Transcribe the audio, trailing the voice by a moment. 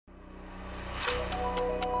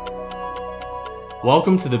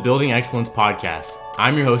Welcome to the Building Excellence Podcast.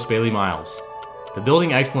 I'm your host, Bailey Miles. The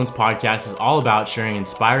Building Excellence Podcast is all about sharing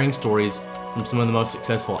inspiring stories from some of the most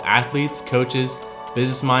successful athletes, coaches,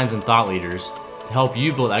 business minds, and thought leaders to help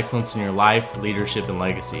you build excellence in your life, leadership, and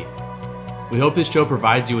legacy. We hope this show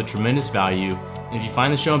provides you with tremendous value, and if you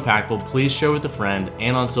find the show impactful, please share with a friend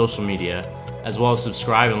and on social media, as well as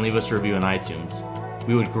subscribe and leave us a review on iTunes.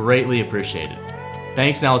 We would greatly appreciate it.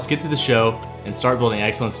 Thanks. Now let's get to the show and start building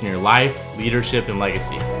excellence in your life, leadership, and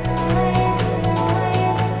legacy.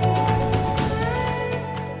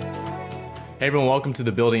 Hey everyone, welcome to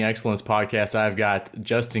the Building Excellence Podcast. I've got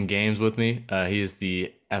Justin Games with me. He is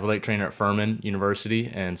the athletic trainer at Furman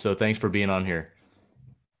University, and so thanks for being on here.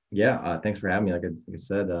 Yeah, thanks for having me. Like I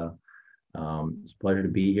said, it's a pleasure to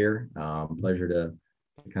be here. Pleasure to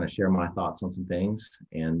kind of share my thoughts on some things,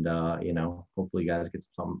 and hopefully you guys get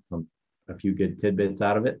a few good tidbits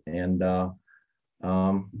out of it, and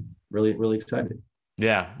really excited.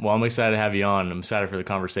 Yeah, well, I'm excited to have you on. I'm excited for the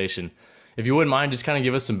conversation. If you wouldn't mind, just kind of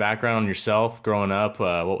give us some background on yourself growing up,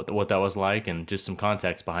 what that was like, and just some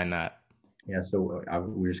context behind that. Yeah, so we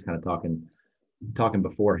were just kind of talking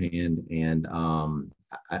beforehand, and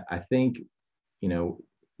I think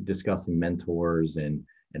discussing mentors and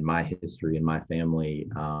my history and my family,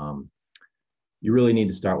 you really need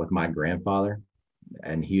to start with my grandfather,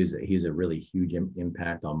 and he's a really huge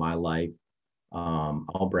impact on my life.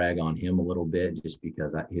 I'll brag on him a little bit just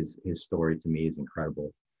because his story to me is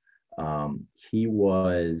incredible. He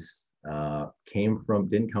didn't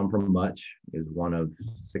come from much. He was one of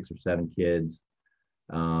 6 or 7 kids.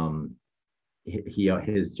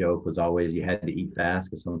 His joke was always you had to eat fast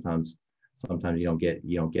because sometimes you don't get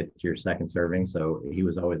to your second serving. So he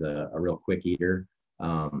was always a real quick eater.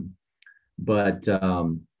 But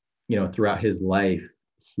throughout his life,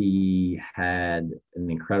 he had an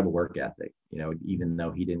incredible work ethic. Even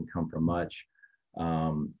though he didn't come from much,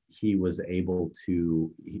 he was able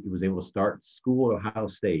to start school at Ohio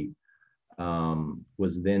State.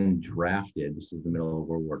 Was then drafted. This is the middle of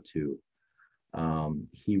World War II.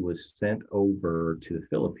 He was sent over to the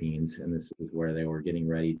Philippines, and this is where they were getting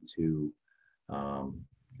ready to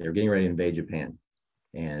invade Japan.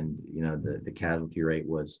 And the casualty rate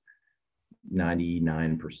was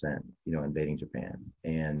 99%, invading Japan.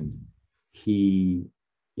 And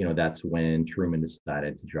that's when Truman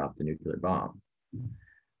decided to drop the nuclear bomb.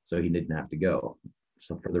 So he didn't have to go.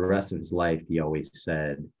 So for the rest of his life, he always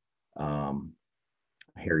said,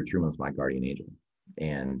 Harry Truman was my guardian angel.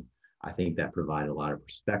 And I think that provided a lot of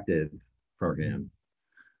perspective for him,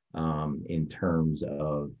 in terms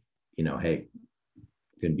of, hey,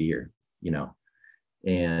 couldn't be here,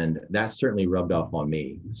 and that certainly rubbed off on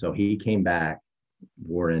me. So he came back,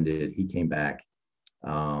 war ended, he came back,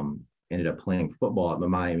 ended up playing football at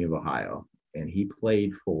Miami of Ohio. And he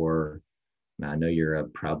played for, now I know you're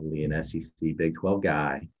probably an SEC Big 12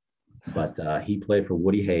 guy, but he played for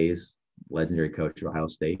Woody Hayes, legendary coach of Ohio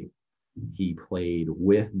State. He played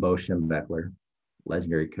with Bo Schembechler,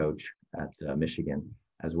 legendary coach at Michigan,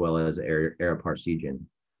 as well as Ara Parseghian,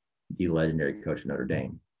 the legendary coach of Notre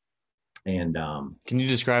Dame. And can you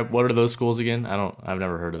describe what are those schools again? I've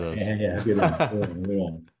never heard of those. Yeah,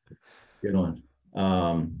 good one.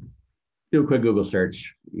 Do a quick Google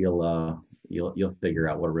search. You'll figure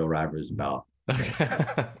out what a real rivalry is about. Okay.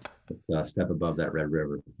 It's a step above that Red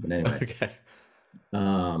River. But anyway. Okay.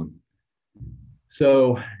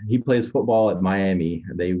 So he plays football at Miami.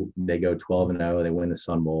 They go 12-0. They win the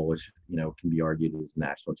Sun Bowl, which can be argued as a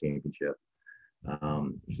national championship.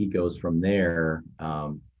 He goes from there,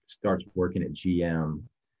 starts working at GM.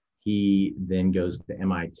 He then goes to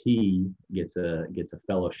MIT, gets a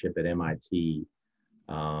fellowship at MIT,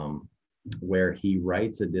 where he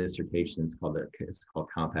writes a dissertation. It's called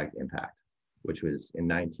Compact Impact, which was in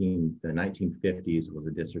the 1950s, was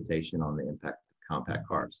a dissertation on the impact of compact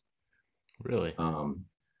cars. Really?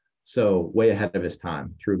 So way ahead of his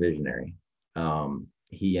time, true visionary.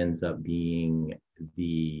 He ends up being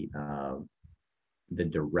the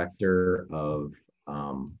director of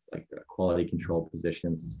quality control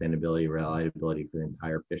position, sustainability, reliability for the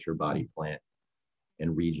entire Fisher Body plant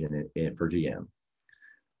and region for GM.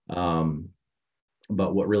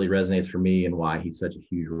 But what really resonates for me and why he's such a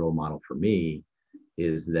huge role model for me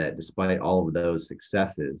is that despite all of those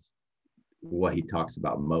successes, what he talks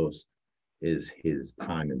about most is his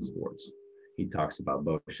time in sports. He talks about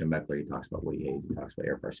Bo Schembechler, he talks about Woody Hayes, he talks about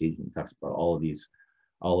Ara Parseghian, he talks about all of these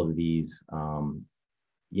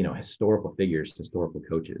historical figures, historical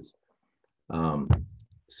coaches.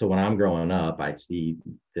 So when I'm growing up, I see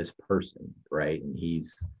this person, right? And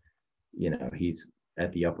he's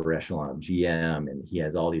at the upper echelon of GM, and he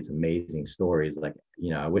has all these amazing stories. Like,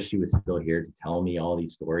 I wish he was still here to tell me all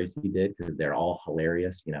these stories he did, because they're all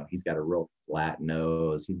hilarious. He's got a real flat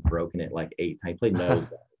nose. He's broken it like 8 times. He played nose.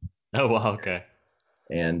 Oh wow, okay.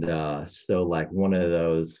 And so like one of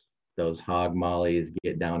those hog mollies,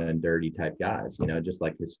 get down and dirty type guys, just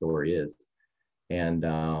like his story is. And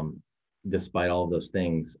despite all of those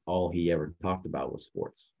things, all he ever talked about was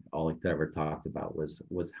sports. All he ever talked about was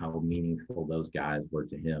how meaningful those guys were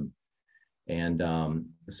to him. And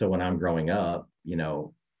so when I'm growing up,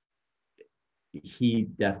 he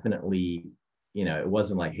definitely, it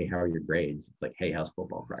wasn't like, hey, how are your grades? It's like, hey, how's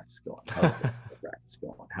football practice going? How's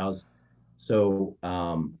football practice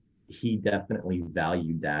going? He definitely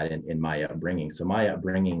valued that in my upbringing. So my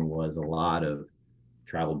upbringing was a lot of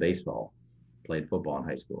travel baseball, played football in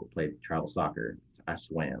high school, played travel soccer. I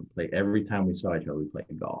swam, played every time we saw each other, we played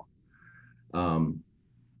golf. Um,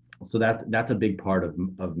 so that's a big part of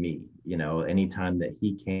me. Anytime that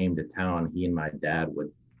he came to town, he and my dad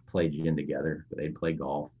would play gin together. They'd play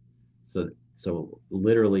golf. So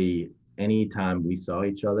literally anytime we saw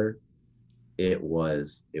each other, it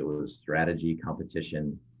was strategy,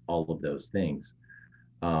 competition, all of those things.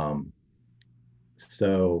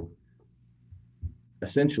 So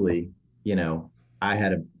essentially, I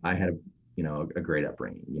had a great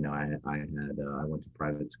upbringing. I went to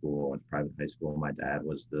private school, went to private high school. My dad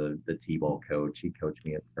was the t-ball coach. He coached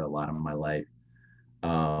me for a lot of my life.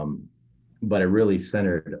 But it really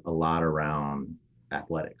centered a lot around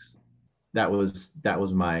athletics. That was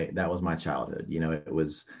my childhood. It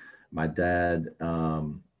was my dad.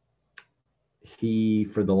 He,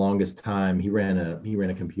 for the longest time, he ran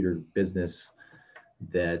a computer business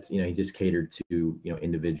that, he just catered to,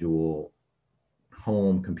 individual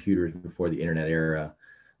home computers before the internet era.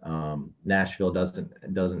 Nashville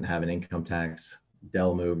doesn't have an income tax.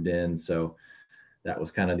 Dell moved in, so that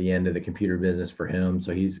was kind of the end of the computer business for him.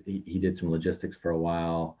 So he did some logistics for a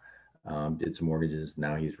while, did some mortgages.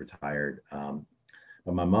 Now he's retired.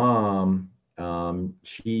 But my mom,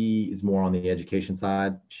 she is more on the education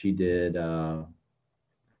side. She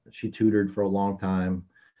tutored for a long time.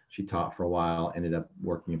 She taught for a while, ended up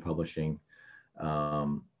working in publishing,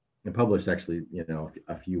 and published actually,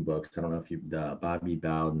 a few books. I don't know if Bobby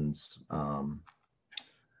Bowden's.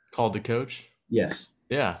 Called to Coach. Yes.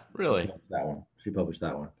 Yeah, really. That one. She published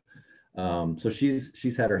that one. So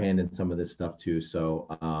she's had her hand in some of this stuff too. So,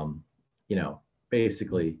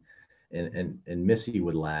 basically, and Missy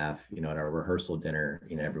would laugh, at our rehearsal dinner,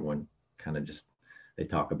 everyone kind of just, they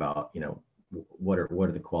talk about, what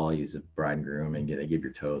are the qualities of bride and groom, and they give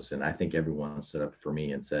your toast. And I think everyone stood up for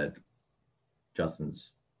me and said,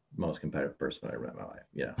 Justin's most competitive person I ever met in my life.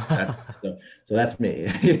 So that's me,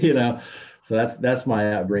 so that's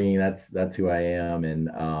my upbringing. That's who I am. And,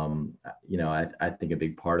 I think a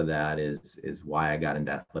big part of that is why I got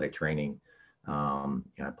into athletic training. I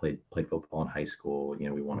played football in high school.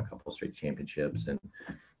 We won a couple of straight championships, and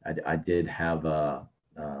I did have a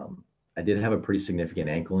pretty significant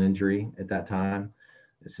ankle injury at that time.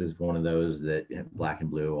 This is one of those that black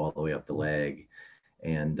and blue all the way up the leg.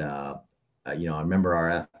 And, I remember our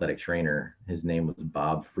athletic trainer, his name was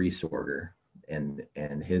Bob Freesorger, and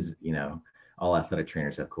his, all athletic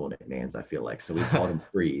trainers have cool nicknames, I feel like. So we called him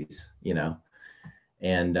Freeze,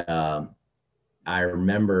 and I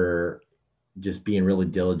remember just being really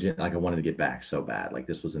diligent. Like, I wanted to get back so bad. Like,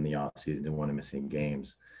 this was in the off season, didn't want to miss any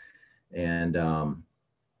games. And,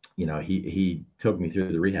 he took me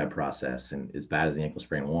through the rehab process, and as bad as the ankle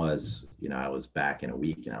sprain was, I was back in a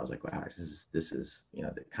week, and I was like, wow, this is,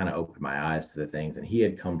 that kind of opened my eyes to the things. And he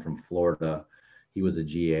had come from Florida. He was a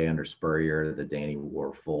GA under Spurrier, the Danny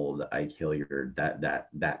Warfel, the Ike Hilliard,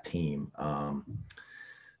 that team.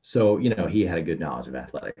 So, he had a good knowledge of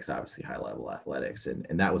athletics, obviously high level athletics.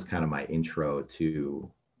 And that was kind of my intro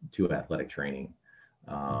to athletic training.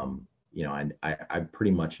 I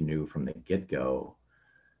pretty much knew from the get-go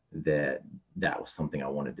that was something I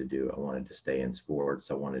wanted to do. I wanted to stay in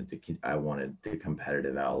sports. I wanted the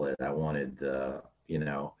competitive outlet. I wanted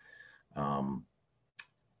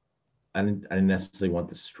I didn't necessarily want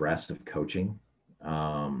the stress of coaching.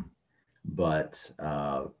 But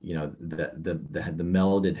the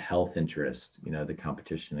melded health interest, the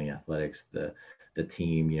competition, the athletics, the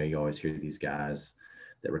team, you always hear these guys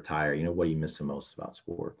that retire, what do you miss the most about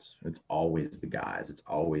sports? It's always the guys, it's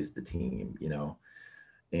always the team,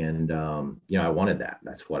 and I wanted that.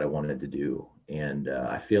 That's what I wanted to do. And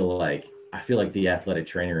I feel like the athletic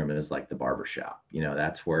training room is like the barbershop.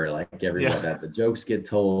 That's where like everyone that the jokes get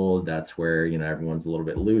told. That's where everyone's a little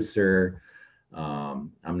bit looser.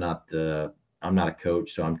 I'm not a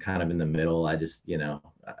coach, so I'm kind of in the middle. I just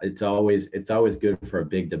It's always good for a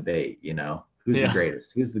big debate, who's the Yeah.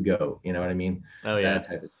 greatest, who's the GOAT, you know what I mean? Oh yeah. That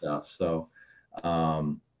type of stuff. So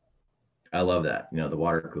um, I love that, the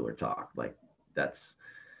water cooler talk. Like that's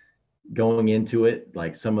going into it,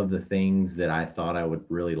 like some of the things that I thought I would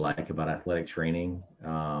really like about athletic training.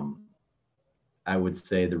 I would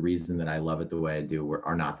say the reason that I love it the way I do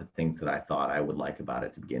are not the things that I thought I would like about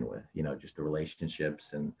it to begin with. Just the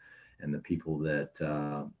relationships and the people that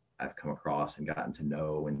I've come across and gotten to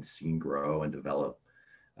know and seen grow and develop.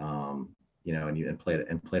 And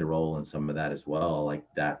played a role in some of that as well. Like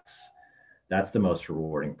that's the most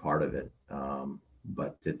rewarding part of it.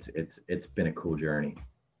 But it's been a cool journey.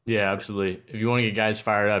 Yeah, absolutely. If you want to get guys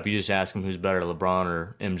fired up, you just ask them who's better, LeBron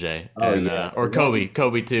or MJ, Oh and yeah, or Kobe.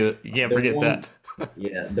 Kobe too. You can't the forget one that.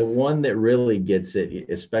 yeah, the one that really gets it,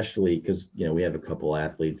 especially because we have a couple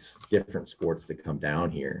athletes, different sports that come down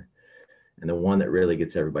here, and the one that really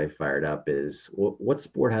gets everybody fired up is what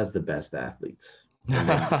sport has the best athletes? And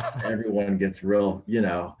then everyone gets real,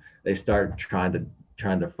 they start trying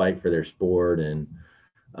to fight for their sport, and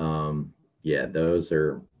yeah, those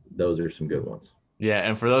are some good ones. Yeah,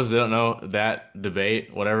 and for those that don't know, that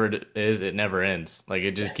debate, whatever it is, it never ends. Like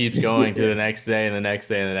it just keeps going to the next day and the next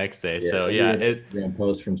day and the next day. Yeah, So every yeah, it Instagram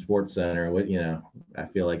post from Sports Center, I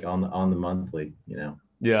feel like on the monthly,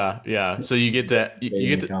 yeah. So you get to you in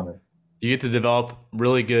get the to comments. you get to develop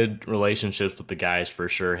really good relationships with the guys for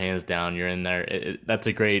sure, hands down. You're in there. That's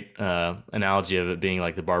a great analogy of it being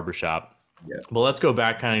like the barbershop. Yeah. But let's go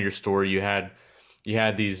back kind of your story. You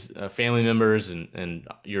had these family members and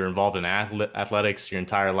you're involved in athletics your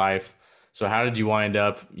entire life. So how did you wind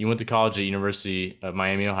up? You went to college at University of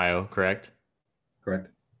Miami, Ohio, correct? Correct.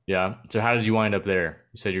 Yeah. So how did you wind up there?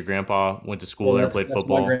 You said your grandpa went to school Well, there, that's played that's my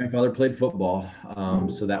football. grandfather played football,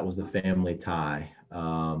 so that was the family tie.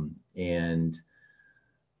 And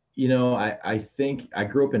I think I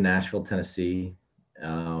grew up in Nashville, Tennessee,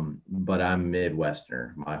 but I'm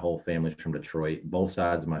Midwesterner. My whole family's from Detroit. Both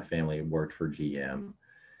sides of my family worked for GM,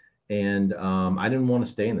 and I didn't want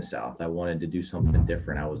to stay in the South. I wanted to do something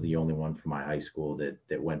different. I was the only one from my high school that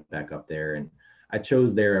went back up there, and I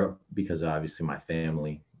chose there because obviously my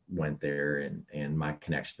family went there, and my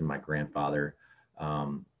connection to my grandfather.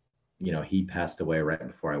 Um, he passed away right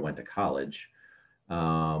before I went to college,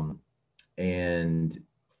 and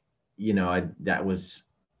that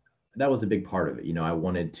was a big part of it. I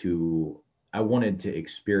wanted to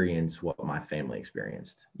experience what my family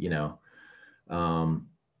experienced. Um,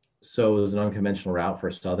 so it was an unconventional route for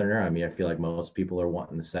a Southerner. I mean, I feel like most people are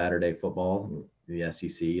wanting the Saturday football, the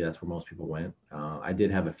SEC. That's where most people went. I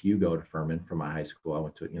did have a few go to Furman from my high school. I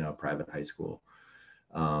went to a private high school.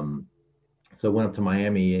 Um, so I went up to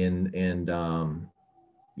Miami, and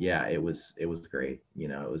yeah, it was great.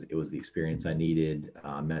 It was the experience I needed.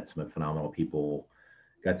 Met some phenomenal people,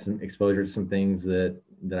 got some exposure to some things that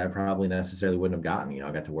I probably necessarily wouldn't have gotten.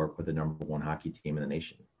 I got to work with the number one hockey team in the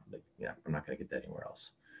nation. Like, I'm not going to get that anywhere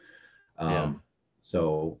else. Yeah.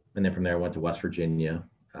 And then from there I went to West Virginia.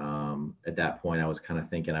 At that point I was kind of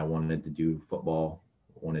thinking I wanted to do football,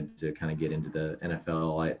 wanted to kind of get into the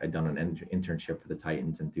NFL. I'd done an internship for the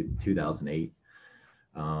Titans in 2008.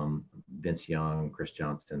 Vince Young, Chris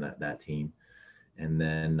Johnston, that team. And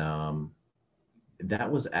then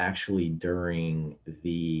that was actually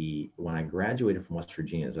when I graduated from West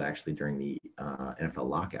Virginia, it was actually during the NFL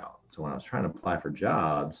lockout. So when I was trying to apply for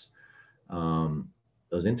jobs,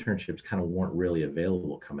 those internships kind of weren't really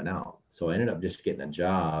available coming out. So I ended up just getting a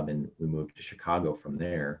job, and we moved to Chicago from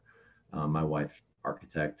there. My wife,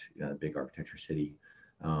 architect, a big architecture city,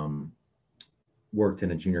 worked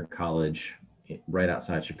in a junior college right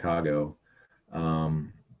outside Chicago,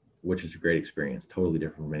 which is a great experience, totally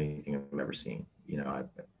different from anything I've ever seen.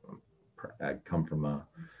 I come from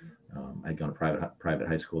I'd gone to private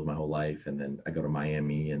high schools my whole life, and then I go to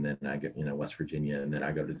Miami, and then I get West Virginia, and then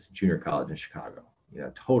I go to this junior college in Chicago.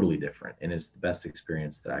 Totally different, and it's the best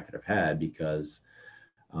experience that I could have had because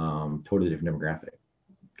totally different demographic.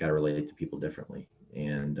 Got to relate to people differently,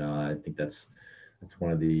 and I think that's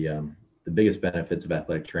one of the biggest benefits of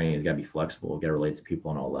athletic training. Is got to be flexible, got to relate to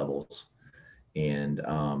people on all levels, and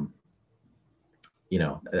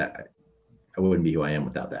I wouldn't be who I am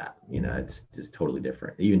without that. It's just totally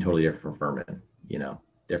different, even totally different from Furman.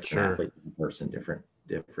 Different Sure. athlete, person, different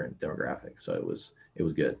demographic. So it was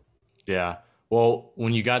good. Yeah. Well,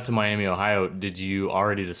 when you got to Miami, Ohio, did you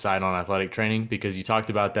already decide on athletic training? Because you talked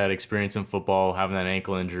about that experience in football, having that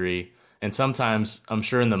ankle injury. And sometimes, I'm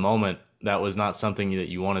sure in the moment, that was not something that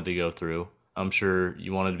you wanted to go through. I'm sure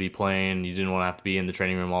you wanted to be playing. You didn't want to have to be in the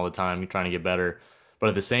training room all the time. You're trying to get better. But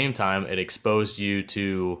at the same time, it exposed you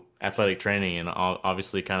to athletic training and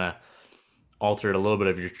obviously kind of altered a little bit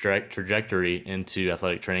of your trajectory into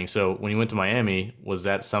athletic training. So when you went to Miami, was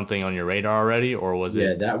that something on your radar already, or was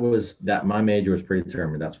Yeah, it? that my major was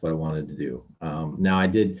predetermined. That's what I wanted to do. Now I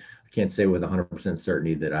can't say with 100%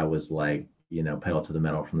 certainty that I was like, pedal to the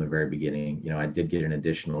metal from the very beginning. I did get an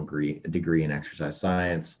additional degree in exercise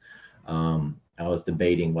science. I was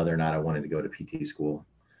debating whether or not I wanted to go to PT school.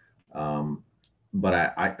 Um,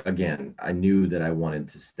 but again, I knew that I wanted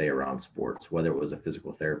to stay around sports, whether it was a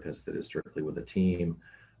physical therapist that is strictly with a team.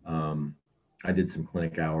 Um, I did some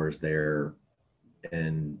clinic hours there,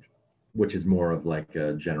 and which is more of like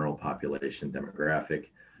a general population demographic.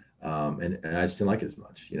 And I just didn't like it as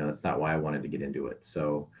much. That's not why I wanted to get into it.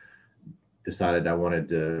 So decided I wanted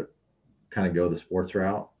to kind of go the sports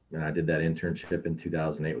route. And I did that internship in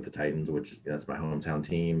 2008 with the Titans, which is that's my hometown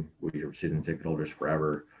team. We were season ticket holders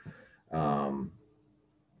forever. Um,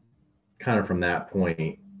 Kind of from that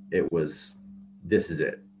point, it was this is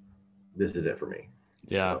it. This is it for me.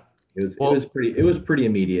 Yeah. So Well, it was pretty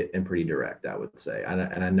immediate and pretty direct, I would say.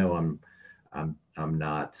 And I know I'm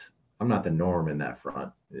not the norm in that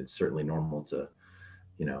front. It's certainly normal to,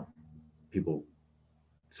 you know, people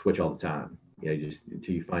switch all the time. You just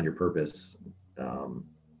until you find your purpose. Um,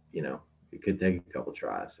 you know, it could take a couple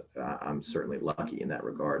tries. I'm certainly lucky in that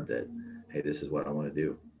regard that, hey, this is what I want to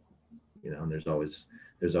do. And there's always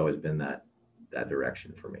been that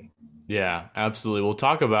direction for me. yeah, absolutely. We'll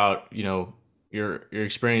talk about, your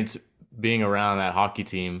experience being around that hockey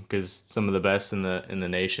team because some of the best in the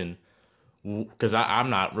nation. Because I'm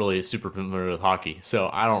not really super familiar with hockey, so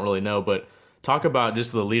I don't really know. But talk about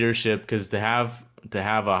just the leadership because to have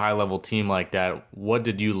a high level team like that, what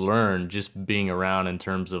did you learn just being around in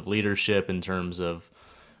terms of leadership, in terms of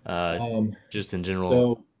uh, Um, just in general?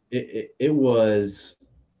 so it was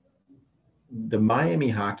the Miami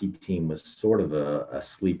hockey team was sort of a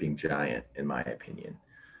sleeping giant, in my opinion.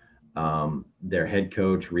 Their head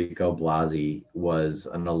coach, Rico Blasi, was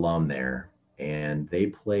an alum there, and they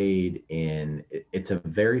played in it's a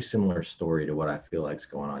very similar story to what I feel like is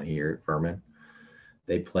going on here at Furman.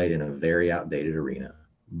 They played in a very outdated arena,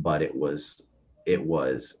 but it was it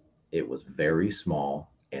was very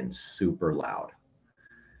small and super loud,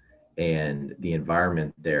 and the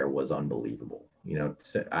environment there was unbelievable.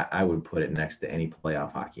 So I would put it next to any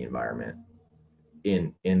playoff hockey environment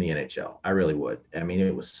in the NHL. I really would. I mean,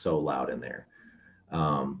 it was so loud in there.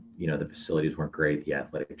 The facilities weren't great. The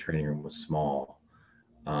athletic training room was small,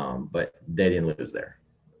 but they didn't lose there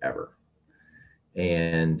ever.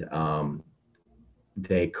 And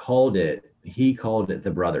he called it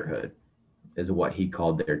the Brotherhood, is what he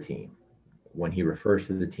called their team. When he refers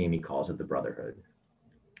to the team, he calls it the Brotherhood.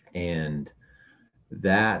 And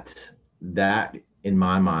that, that in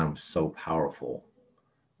my mind was so powerful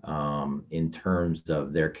in terms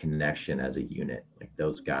of their connection as a unit. Like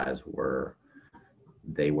those guys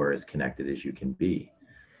they were as connected as you can be.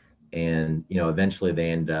 And eventually they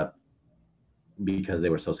end up, because they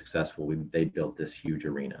were so successful, they built this huge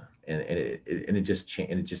arena, and it just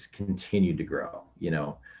changed, and it just continued to grow.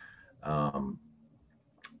 Um,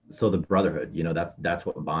 so the Brotherhood, that's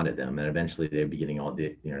what bonded them, and eventually they'd be getting all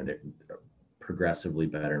the progressively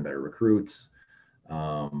better and better recruits.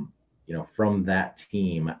 From that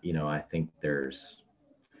team, I think there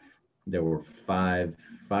were five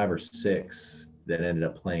or six that ended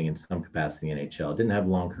up playing in some capacity in the NHL. Didn't have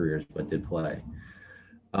long careers, but did play.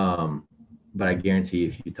 But I guarantee you,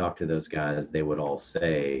 if you talk to those guys, they would all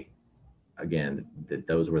say, again, that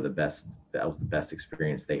those were the best. That was the best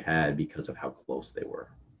experience they had because of how close they were,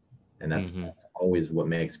 and Hmm. that's always what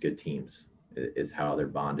makes good teams is how they're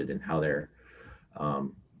bonded and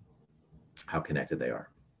um, how connected they are.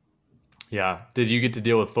 Yeah. Did you get to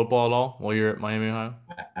deal with football at all while you're at Miami, Ohio?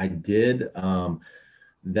 I did.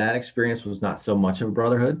 That experience was not so much of a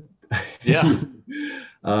brotherhood. Yeah.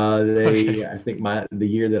 Okay. I think the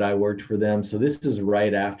year that I worked for them. So this is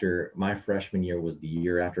right after my freshman year was the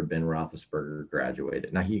year after Ben Roethlisberger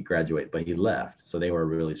graduated. Now he graduated, but he left. So they were a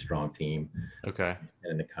really strong team Okay.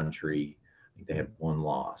 in the country. I think they had one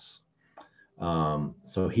loss.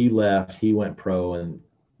 So he left. He went pro, and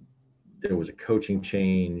there was a coaching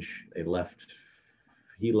change. He left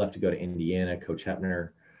to go to Indiana, Coach Hepner.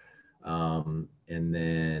 And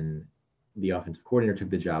then the offensive coordinator took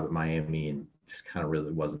the job at Miami and just kind of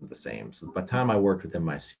really wasn't the same. So by the time I worked with them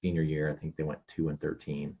my senior year, I think they went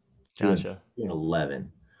 2-13, Gotcha. 2-11.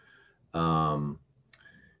 Um,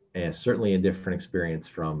 and certainly a different experience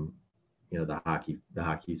from the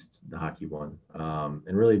hockey one,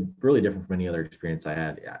 and really really different from any other experience I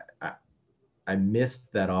had. I missed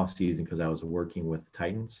that off season because I was working with the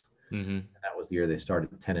Titans. Hmm. That was the year they started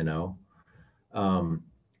 10-0. Um,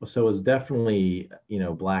 So it's definitely,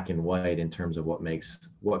 black and white in terms of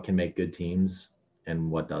what can make good teams and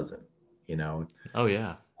what doesn't. You know, Oh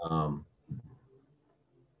yeah. um,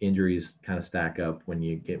 Injuries kind of stack up when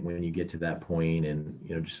you get to that point, and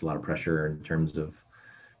just a lot of pressure in terms of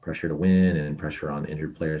pressure to win and pressure on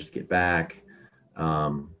injured players to get back.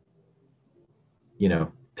 Um,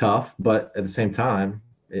 Tough, but at the same time,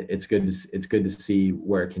 it's good to see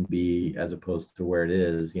where it can be as opposed to where it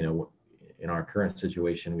is. In our current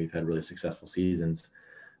situation, we've had really successful seasons.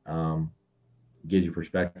 Um, Gives you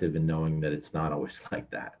perspective in knowing that it's not always like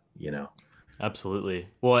that. Absolutely.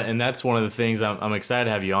 Well, and that's one of the things I'm excited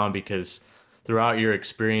to have you on, because throughout your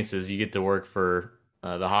experiences, you get to work for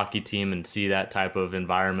the hockey team and see that type of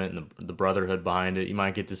environment and the brotherhood behind it. You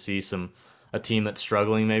might get to see a team that's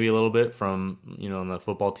struggling maybe a little bit from, on the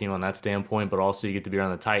football team on that standpoint, but also you get to be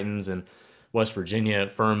around the Titans and West Virginia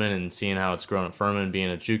at Furman and seeing how it's grown at Furman,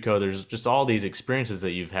 being a JUCO. There's just all these experiences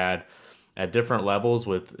that you've had at different levels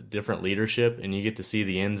with different leadership, and you get to see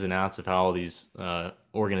the ins and outs of how all these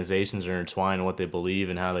organizations are intertwined and what they believe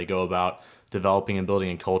and how they go about developing and building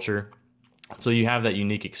a culture. So you have that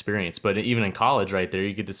unique experience. But even in college, right there,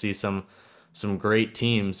 you get to see some great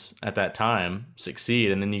teams at that time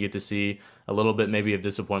succeed, and then you get to see a little bit maybe of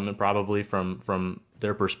disappointment probably from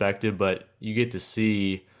their perspective, but you get to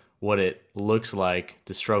see what it looks like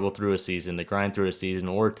to struggle through a season, to grind through a season,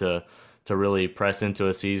 or to really press into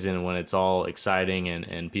a season when it's all exciting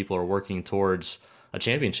and people are working towards a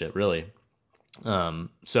championship, really.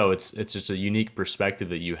 So it's just a unique perspective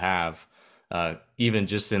that you have, even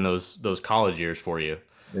just in those college years for you.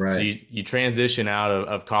 So Right. you transition out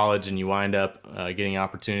of college and you wind up getting an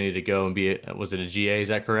opportunity to go and was it a GA? Is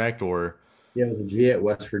that correct? Or Yeah, I was a G at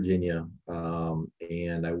West Virginia,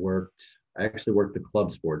 and I actually worked the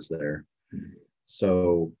club sports there.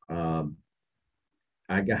 So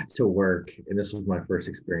I got to work, and this was my first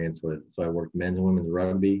experience with. So I worked men's and women's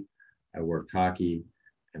rugby, I worked hockey,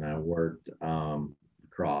 and I worked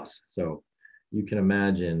lacrosse. So you can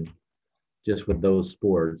imagine just with those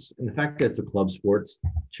sports, and the fact that it's a club sports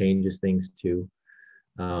changes things too,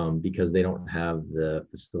 because they don't have the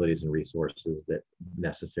facilities and resources that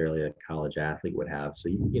necessarily a college athlete would have. So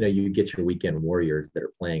you get your weekend warriors that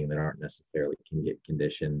are playing that aren't necessarily can get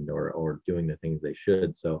conditioned or doing the things they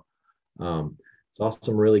should. So um, saw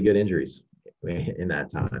some really good injuries in that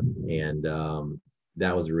time, and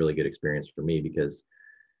that was a really good experience for me because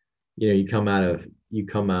you come out of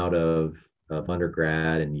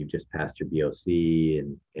undergrad and you just passed your BOC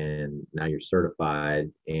and now you're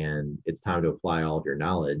certified and it's time to apply all of your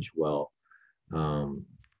knowledge. Well,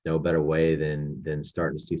 no better way than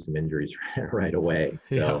starting to see some injuries right away.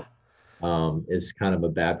 yeah, So it's kind of a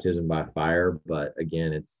baptism by fire, but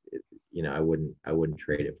again, I wouldn't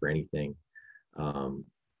trade it for anything, um,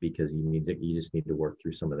 because you just need to work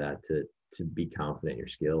through some of that to be confident in your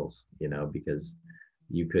skills, because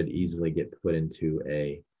you could easily get put into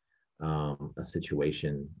a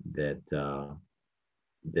situation that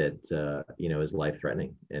is life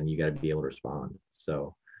threatening, and you got to be able to respond.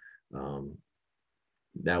 So um,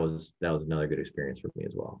 that was another good experience for me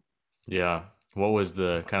as well. yeah. What was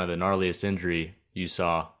the kind of the gnarliest injury you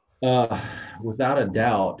saw? Uh, Without a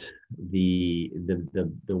doubt, the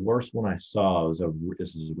worst one I saw was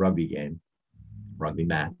this is a rugby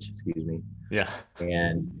match, excuse me, Yeah.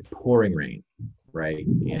 and pouring rain, right?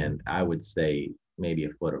 And I would say maybe a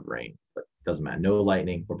foot of rain, but it doesn't matter. No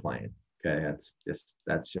lightning, we're playing. Okay,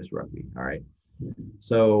 that's just rugby. All right.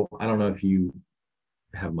 So I don't know if you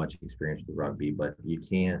have much experience with rugby, but you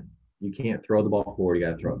can't throw the ball forward. You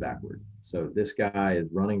got to throw it backward. So this guy is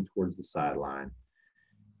running towards the sideline,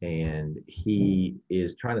 and he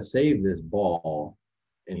is trying to save this ball,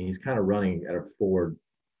 and he's kind of running at a forward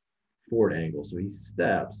angle. So he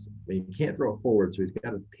steps, but he can't throw it forward, so he's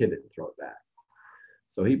got to pivot and throw it back.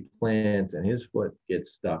 So he plants, and his foot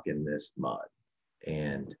gets stuck in this mud,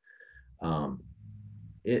 and um,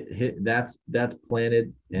 it hit. That's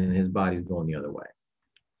planted, and his body's going the other way.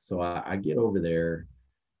 So I get over there,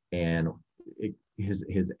 and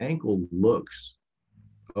his ankle looks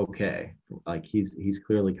okay. Like he's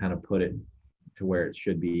clearly kind of put it to where it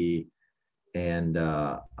should be. And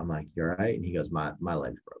I'm like, "You're right." And he goes, "My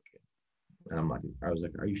leg's broken." And I was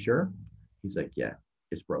like, "Are you sure?" He's like, "Yeah,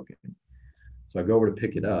 it's broken." So I go over to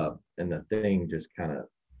pick it up, and the thing just kind of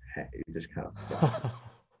fell.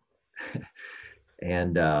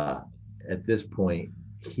 And at this point,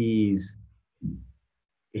 he's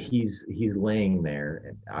he's laying there,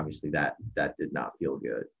 and obviously that did not feel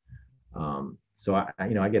good. So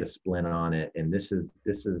I get a splint on it, and this is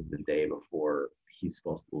the day before he's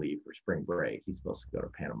supposed to leave for spring break. He's supposed to go to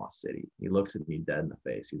Panama City. He looks at me dead in the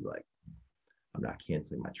face. He's like, I'm not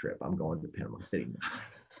canceling my trip. I'm going to Panama City.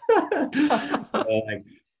 So,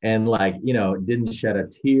 like, didn't shed a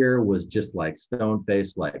tear, was just like stone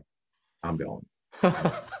faced, like, I'm going.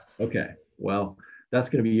 Okay, well, that's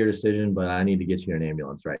going to be your decision, but I need to get you an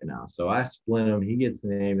ambulance right now. So I splint him. He gets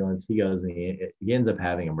in an ambulance. He goes and he ends up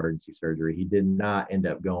having emergency surgery. He did not end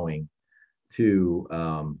up going to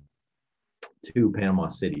Panama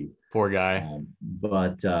City. Poor guy.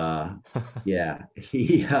 But yeah,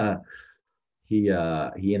 he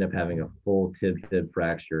ended up having a full tib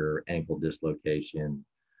fracture, ankle dislocation.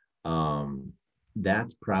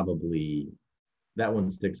 That's probably, that one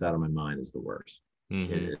sticks out of my mind as the worst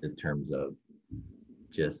in terms of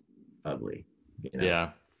just ugly.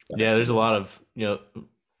 Yeah. Yeah. There's a lot of,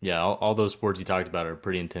 all those sports you talked about are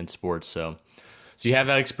pretty intense sports. So you have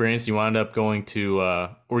that experience. You wound up going to,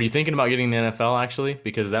 were you thinking about getting the NFL actually?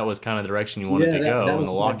 Because that was kind of the direction you wanted to go in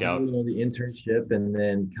the lockout. The internship, and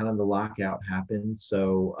then kind of the lockout happened.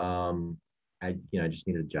 So I just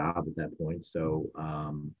needed a job at that point. So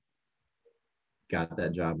got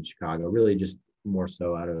that job in Chicago, really just more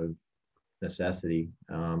so out of necessity.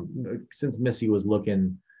 Since Missy was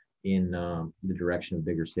looking in the direction of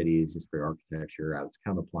bigger cities just for architecture, I was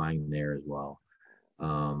kind of applying there as well.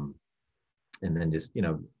 And then just,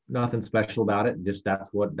 nothing special about it. Just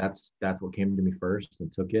that's what came to me first,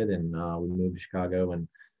 and took it. And we moved to Chicago, and,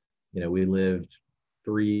 we lived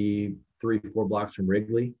 4 blocks from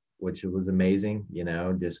Wrigley, which was amazing.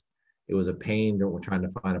 Just, it was a pain trying to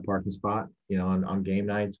find a parking spot, on game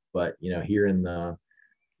nights. But, here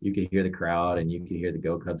you could hear the crowd, and you could hear the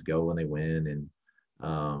Go Cubs go when they win.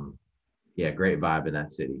 And yeah, great vibe in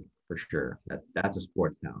that city for sure. That's a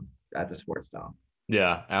sports town.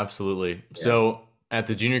 Yeah, absolutely. Yeah. So at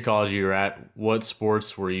the junior college you were at, what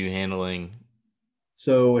sports were you handling?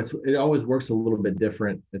 So it always works a little bit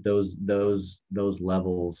different at those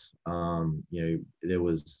levels. There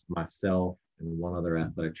was myself and one other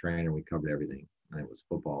athletic trainer. We covered everything. It was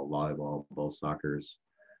football, volleyball, both soccers.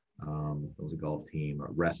 It was a golf team. A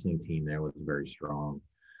wrestling team there was very strong.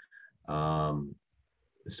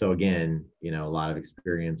 So again, a lot of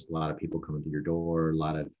experience, a lot of people coming to your door, a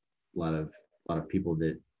lot of people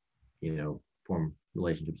that, form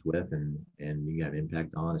relationships with, and you got an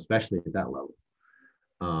impact on, especially at that level.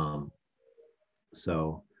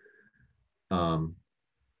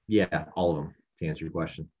 Yeah, all of them, to answer your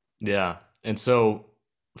question. Yeah. And so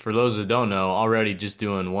for those that don't know, already just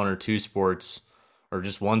doing one or two sports or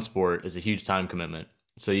just one sport is a huge time commitment.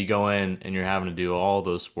 So you go in and you're having to do all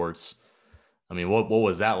those sports. I mean, what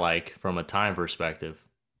was that like from a time perspective?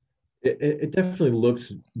 It definitely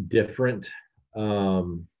looks different.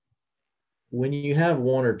 When you have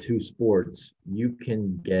one or two sports, you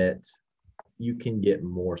can get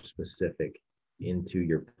more specific into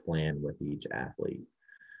your plan with each athlete.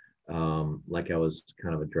 Like I was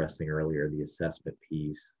kind of addressing earlier, the assessment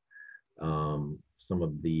piece, some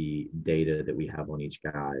of the data that we have on each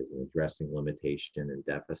guys, and addressing limitation and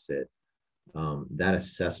deficit. That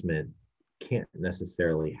assessment can't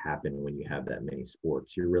necessarily happen when you have that many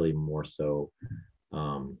sports. You're really more so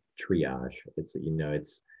triage.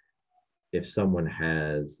 It's if someone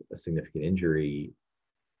has a significant injury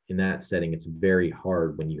in that setting, it's very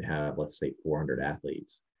hard when you have, let's say, 400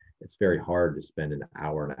 athletes. It's very hard to spend an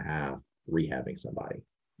hour and a half rehabbing somebody.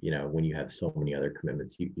 When you have so many other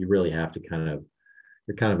commitments, you really have to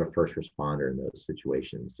you're kind of a first responder in those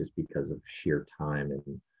situations, just because of sheer time.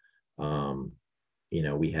 And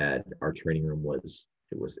we had, our training room was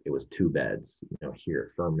 2 beds. Here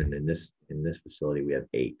at Furman, in this facility, we have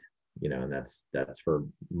 8. And that's for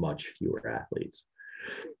much fewer athletes.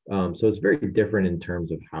 So it's very different in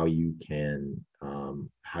terms of how you can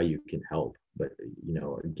help. But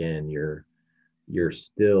again, you're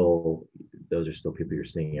still, those are still people you're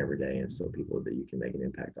seeing every day, and still people that you can make an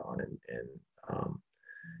impact on. And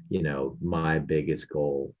my biggest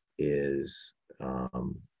goal is, I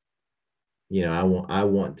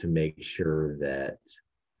want to make sure that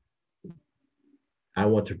I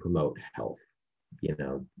want to promote health,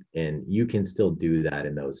 and you can still do that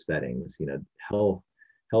in those settings. Health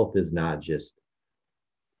is not just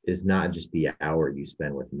the hour you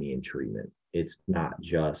spend with me in treatment. It's not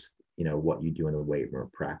just, what you do in the weight room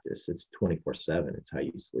practice. It's 24/7. It's how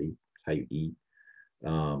you sleep, it's how you eat.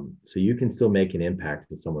 So you can still make an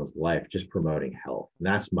impact in someone's life just promoting health. And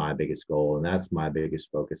that's my biggest goal. And that's my biggest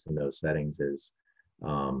focus in those settings is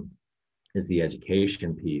the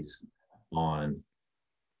education piece on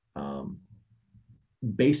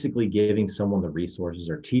basically giving someone the resources,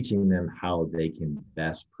 or teaching them how they can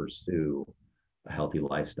best pursue a healthy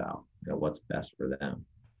lifestyle, what's best for them.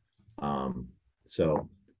 So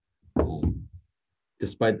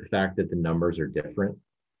despite the fact that the numbers are different,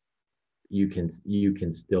 you can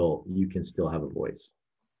still have a voice.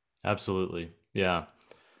 Absolutely. Yeah.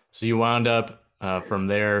 So you wound up from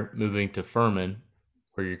there moving to Furman,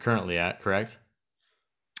 where you're currently at, correct?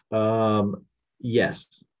 Yes,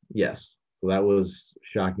 yes. So that was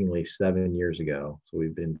shockingly 7 years ago. So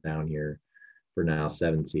we've been down here for now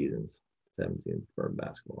 7 seasons for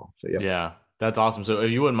basketball. So yep. Yeah, that's awesome. So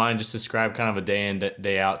if you wouldn't mind, just describe kind of a day in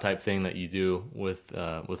day out type thing that you do with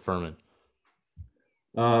Furman.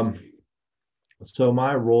 Um, so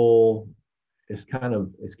my role is kind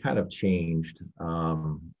of changed.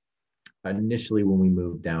 Initially when we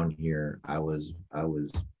moved down here, I was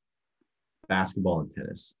basketball and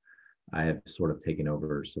tennis. I have sort of taken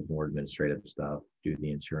over some more administrative stuff, do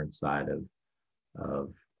the insurance side of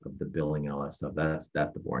of the billing and all that stuff. That's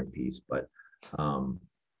the boring piece. But um,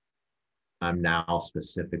 I'm now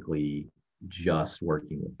specifically just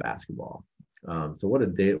working with basketball. So what a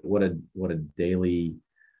daily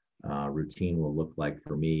routine will look like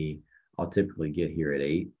for me. I'll typically get here at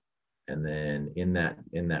 8, and then in that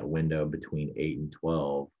window between 8 and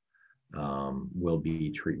 12 will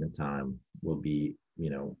be treatment time. Will be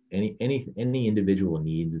any individual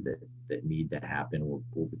needs that need to happen will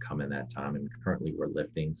come in that time. And currently we're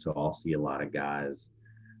lifting, so I'll see a lot of guys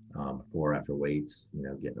before or after weights,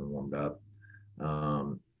 getting them warmed up.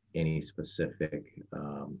 Um, any specific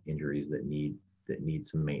injuries that need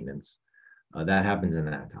some maintenance, that happens in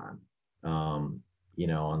that time.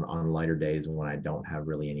 On lighter days when I don't have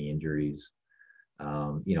really any injuries,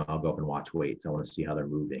 I'll go up and watch weights. I want to see how they're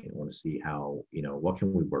moving. I want to see how, what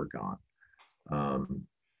can we work on.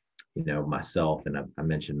 Myself, and I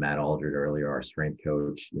mentioned Matt Aldred earlier, our strength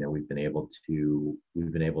coach. We've been able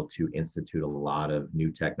to institute a lot of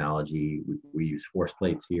new technology. We use force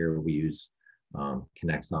plates here. We use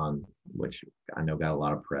Kinexon, which I know got a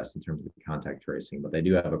lot of press in terms of the contact tracing, but they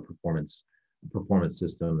do have a performance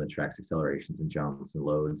system that tracks accelerations and jumps and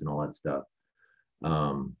loads and all that stuff.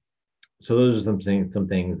 So those are some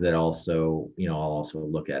things that also, I'll also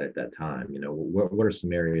look at that time. What are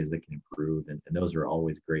some areas that can improve, and those are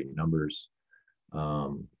always great numbers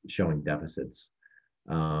showing deficits.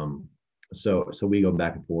 So we go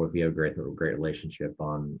back and forth. We have a great relationship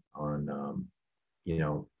on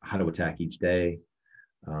how to attack each day,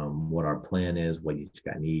 what our plan is, what each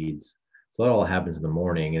guy needs. So that all happens in the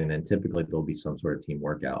morning, and then typically there'll be some sort of team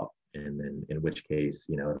workout, and then in which case,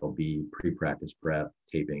 it'll be pre-practice prep,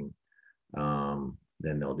 taping.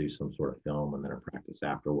 Then they'll do some sort of film and then a practice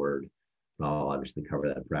afterward. I'll obviously cover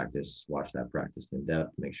that practice, watch that practice in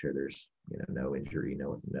depth, make sure there's no injury,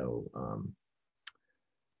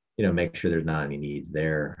 make sure there's not any needs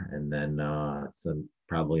there, and then some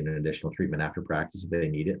probably an additional treatment after practice if they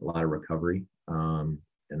need it, a lot of recovery, and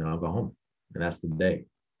then I'll go home, and that's the day.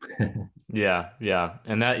 Yeah, yeah.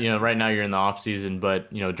 And that, right now you're in the off season,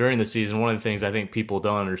 but during the season, one of the things I think people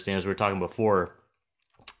don't understand, as we were talking before,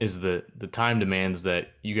 is the time demands that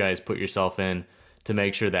you guys put yourself in to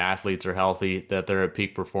make sure the athletes are healthy, that they're at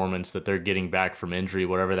peak performance, that they're getting back from injury,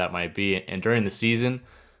 whatever that might be. And during the season,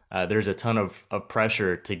 there's a ton of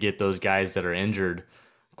pressure to get those guys that are injured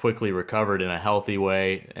quickly recovered in a healthy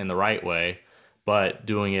way and the right way, but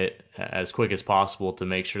doing it as quick as possible to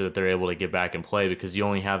make sure that they're able to get back and play, because you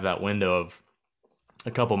only have that window of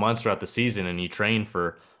a couple months throughout the season, and you train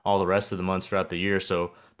for all the rest of the months throughout the year.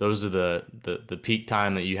 So those are the peak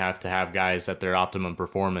time that you have to have guys at their optimum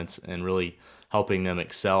performance and really helping them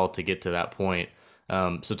excel to get to that point.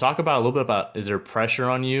 So talk about a little bit about, is there pressure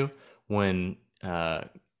on you when,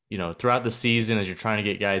 throughout the season as you're trying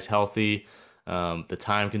to get guys healthy, the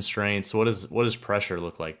time constraints, what does pressure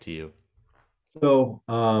look like to you? So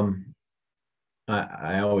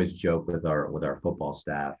I always joke with our football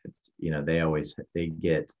staff. It's, they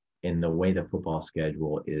get, in the way the football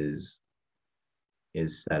schedule is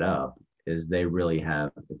set up, is they really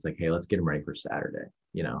have, it's like, hey, let's get them ready for Saturday.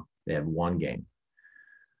 They have one game.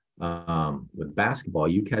 With basketball,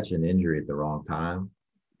 you catch an injury at the wrong time,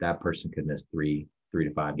 that person could miss three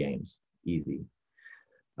to 5 games easy.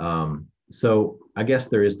 So I guess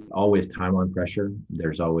there is always timeline pressure.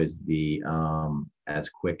 There's always the as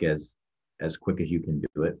quick as you can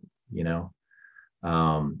do it,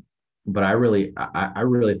 but I really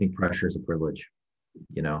think pressure is a privilege.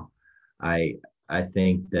 I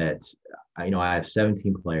think that I have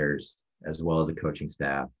 17 players as well as a coaching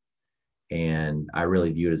staff, and I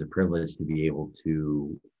really view it as a privilege to be able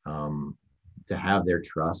to have their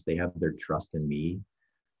trust. They have their trust in me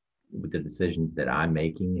with the decisions that I'm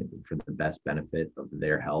making for the best benefit of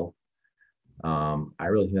their health. I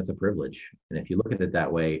really think that's a privilege. And if you look at it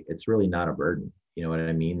that way, it's really not a burden. You know what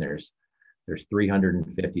I mean? there's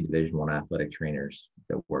 350 Division I athletic trainers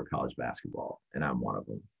that work college basketball, and I'm one of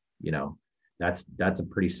them. You know, that's a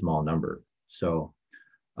pretty small number. So,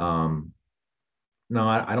 um, no,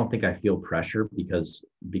 I don't think I feel pressure because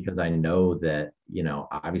I know that, you know,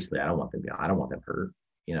 obviously I don't want them hurt.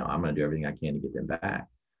 You know, I'm going to do everything I can to get them back.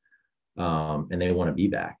 And they want to be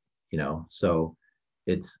back. You know, so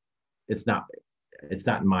it's it's not it's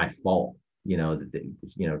not my fault. You know that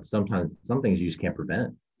you know, sometimes some things you just can't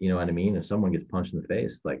prevent. You know what I mean? If someone gets punched in the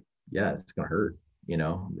face, like, yeah, it's going to hurt. You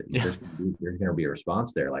know, Yeah. there's going to be a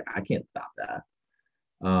response there. Like, I can't stop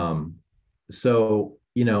that. Um, so,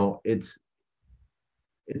 you know, it's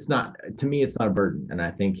not, to me, it's not a burden. And I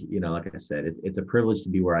think, you know, like I said, it's a privilege to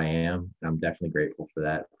be where I am. And I'm definitely grateful for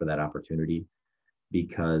that opportunity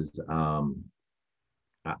because,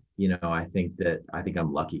 you know, I think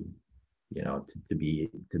I'm lucky, you know, to be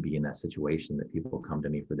in that situation that people come to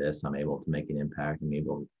me for this. I'm able to make an impact. I'm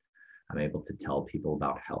able to tell people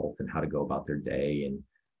about health and how to go about their day and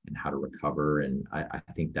how to recover. And I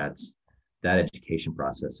think that education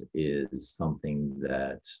process is something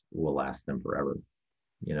that will last them forever,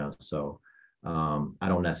 you know. So I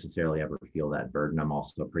don't necessarily ever feel that burden. I'm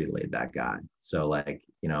also a pretty laid back guy, so, like,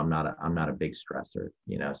 you know, I'm not a big stressor,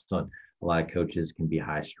 you know. So a lot of coaches can be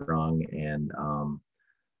high strung and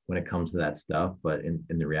when it comes to that stuff, but in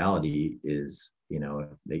the reality is, you know,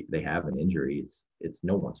 if they have an injury, it's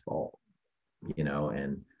no one's fault, you know.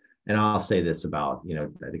 And I'll say this about, you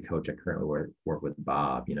know, the coach I currently work with,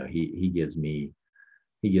 Bob. You know, he gives me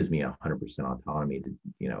 100% autonomy to,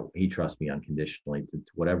 you know, he trusts me unconditionally to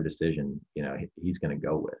whatever decision, you know, he's going to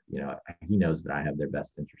go with. You know, he knows that I have their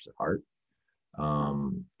best interest at heart.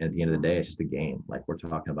 And at the end of the day, it's just a game. Like, we're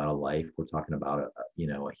talking about a life. We're talking about you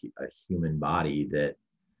know, a human body that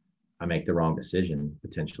I make the wrong decision,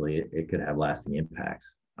 potentially it could have lasting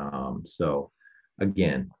impacts. So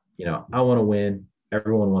again, you know, I want to win.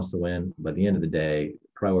 Everyone wants to win, but at the end of the day,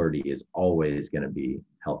 priority is always going to be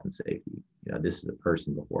health and safety. You know, this is a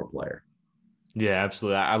person before a player. Yeah,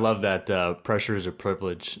 absolutely. I love that pressure is a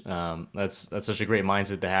privilege. That's such a great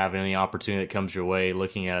mindset to have. Any opportunity that comes your way,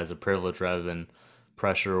 looking at it as a privilege rather than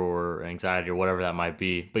pressure or anxiety or whatever that might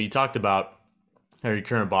be. But you talked about how your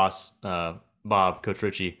current boss, Bob, Coach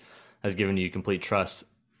Ritchie, has given you complete trust.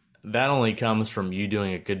 That only comes from you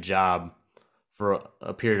doing a good job for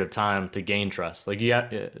a period of time to gain trust. Like,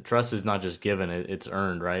 trust is not just given; it's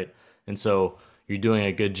earned, right? And so you're doing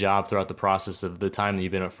a good job throughout the process of the time that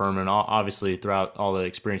you've been at Furman. Obviously, throughout all the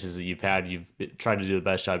experiences that you've had, you've tried to do the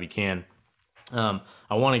best job you can. I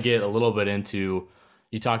want to get a little bit into.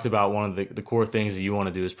 You talked about one of the core things that you want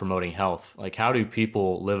to do is promoting health. Like, how do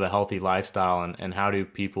people live a healthy lifestyle, and how do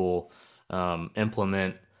people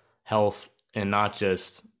implement health and not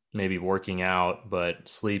just maybe working out, but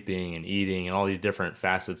sleeping and eating and all these different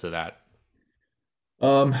facets of that?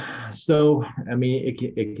 Um, so I mean,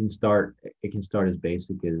 it can start as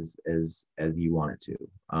basic as you want it to.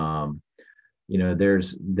 You know, there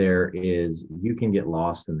is you can get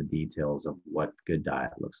lost in the details of what good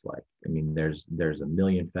diet looks like. I mean, there's a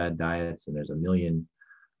million fad diets and there's a million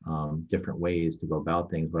different ways to go about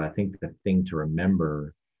things. But I think the thing to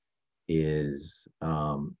remember is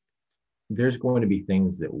there's going to be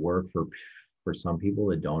things that work for some people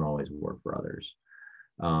that don't always work for others.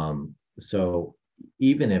 So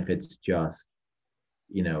even if it's just,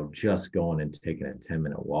 you know, just going and taking a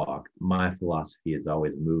 10-minute walk, my philosophy is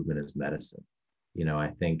always movement is medicine. You know,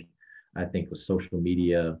 I think with social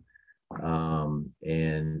media,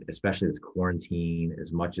 and especially this quarantine,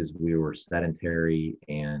 as much as we were sedentary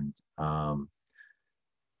and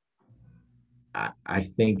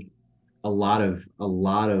I think a lot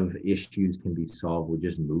of issues can be solved with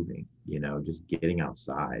just moving, you know, just getting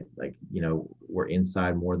outside. Like, you know, we're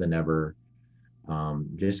inside more than ever.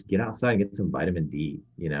 Just get outside and get some vitamin D,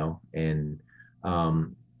 you know. And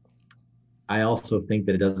um, I also think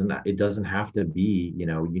that it doesn't have to be, you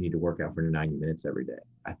know, you need to work out for 90 minutes every day.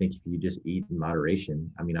 I think if you just eat in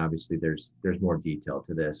moderation, I mean, obviously there's more detail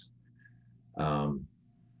to this. Um,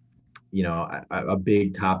 you know, a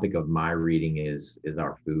big topic of my reading is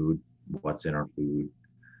our food, what's in our food,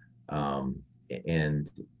 um,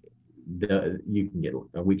 and you can get,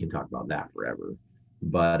 we can talk about that forever,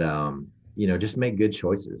 but you know, just make good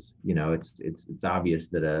choices. You know, it's obvious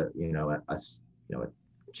that you know, a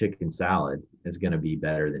chicken salad is going to be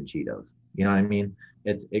better than Cheetos. You know what I mean?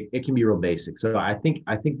 It can be real basic. So I think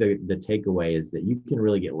the takeaway is that you can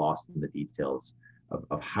really get lost in the details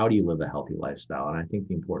of how do you live a healthy lifestyle. And I think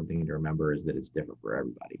the important thing to remember is that it's different for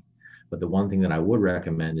everybody. But the one thing that I would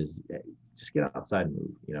recommend is just get outside and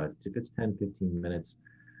move. You know, if it's 10, 15 minutes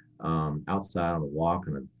outside on a walk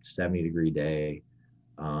on a 70-degree day,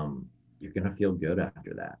 um, you're going to feel good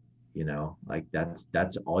after that. Like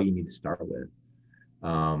that's all you need to start with.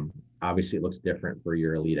 Um, Obviously it looks different for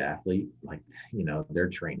your elite athlete. Like, they're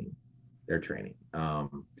training.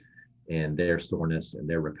 And their soreness and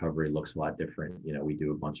their recovery looks a lot different. We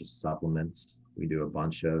do a bunch of supplements. We do a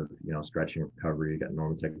bunch of, stretching recovery. We got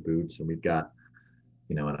Normatec boots, and we've got,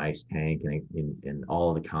 an ice tank, and all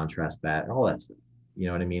of the contrast bat and all that stuff. You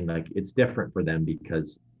know what I mean? Like, it's different for them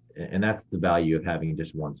because, and that's the value of having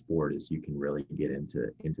just one sport, is you can really get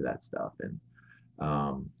into that stuff. And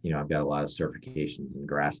I've got a lot of certifications in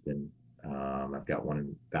Graston. I've got one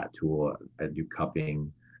in Batul. I do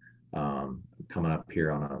cupping. Coming up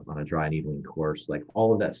here on a dry needling course, like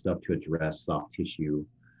all of that stuff to address soft tissue,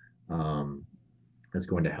 is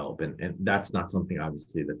going to help. And that's not something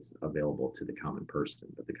obviously that's available to the common person.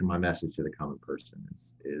 But my message to the common person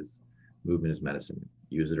is movement is medicine.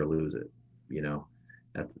 Use it or lose it.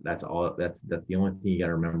 That's all. That's the only thing you got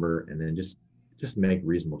to remember. And then just make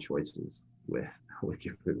reasonable choices with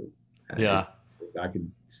your food. Yeah. I could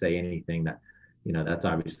say anything that, that's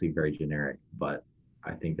obviously very generic, but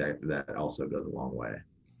I think that also goes a long way.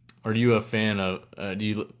 Are you a fan of, do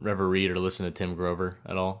you ever read or listen to Tim Grover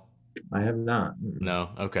at all? I have not. No.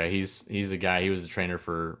 Okay. He's a guy, he was a trainer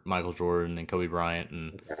for Michael Jordan and Kobe Bryant.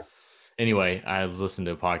 And anyway, I was listening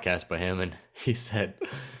to a podcast by him, and he said,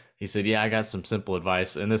 yeah, I got some simple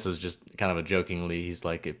advice. And this is just kind of a jokingly, he's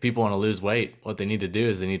like, if people want to lose weight, what they need to do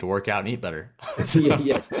is they need to work out and eat better.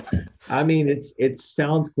 Yeah. I mean, it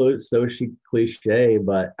sounds so cliche,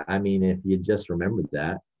 but I mean, if you just remember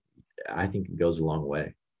that, I think it goes a long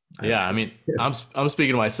way. Yeah. I mean, I'm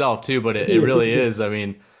speaking to myself too, but it really is. I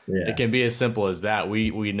mean, yeah. It can be as simple as that.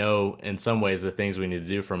 We know in some ways the things we need to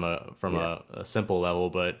do from a simple level,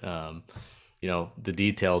 but the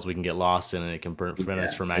details we can get lost in, and it can prevent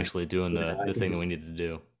us from actually doing the thing that we need to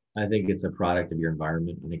do. I think it's a product of your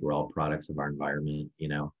environment. I think we're all products of our environment.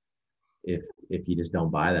 If you just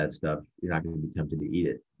don't buy that stuff, you're not going to be tempted to eat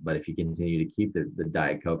it. But if you continue to keep the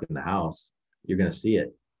Diet Coke in the house, you're going to see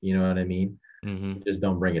it. You know what I mean? Mm-hmm. So just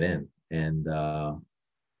don't bring it in. And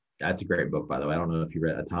that's a great book, by the way. I don't know if you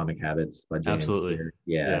read Atomic Habits by James Absolutely. Clear.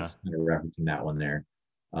 Yeah, it's kind of referencing that one there.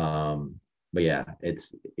 But yeah,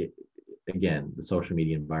 again, the social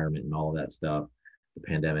media environment and all of that stuff, the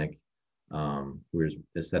pandemic, we're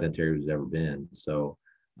as sedentary as ever been. So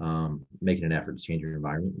making an effort to change your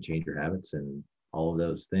environment and change your habits and all of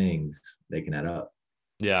those things, they can add up.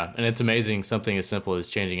 Yeah. And it's amazing. Something as simple as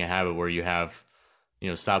changing a habit where you have,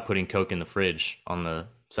 stop putting Coke in the fridge on the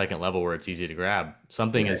second level where it's easy to grab.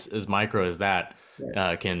 Something as micro as that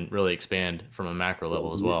can really expand from a macro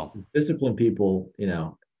level as well. Disciplined people,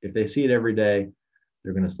 if they see it every day,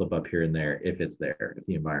 they're going to slip up here and there if it's there, if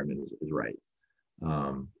the environment is right.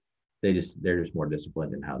 They're just more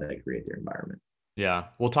disciplined in how they create their environment. Yeah.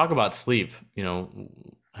 We'll talk about sleep.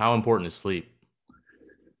 How important is sleep?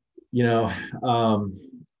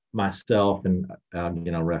 Myself and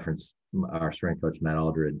reference our strength coach Matt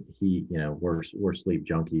Aldred. He, we're sleep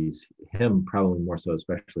junkies. Him probably more so,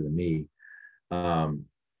 especially than me.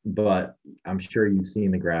 But I'm sure you've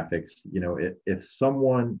seen the graphics. If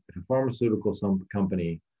a pharmaceutical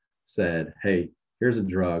company said, "Hey, here's a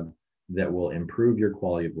drug that will improve your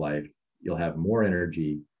quality of life. You'll have more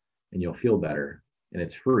energy, and you'll feel better, and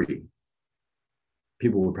it's free,"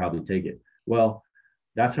 people would probably take it. Well,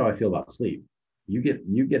 that's how I feel about sleep. You get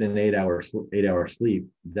an 8-hour sleep.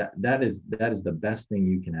 That is the best thing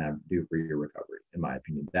you can do for your recovery, in my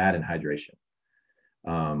opinion. That and hydration.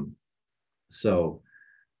 So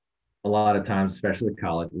a lot of times, especially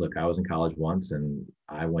college. Look, I was in college once, and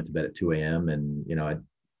I went to bed at 2 a.m. and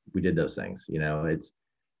we did those things.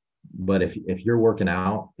 But if you're working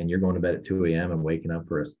out and you're going to bed at 2 a.m. and waking up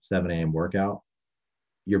for a 7 a.m. workout,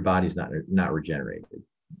 your body's not regenerated.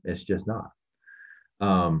 It's just not.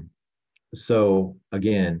 So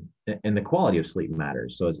again, and the quality of sleep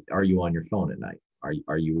matters. So are you on your phone at night?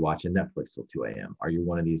 Are you watching Netflix till 2 a.m.? Are you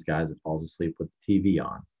one of these guys that falls asleep with the TV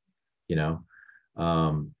on?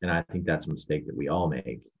 And I think that's a mistake that we all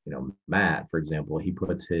make. Matt, for example, he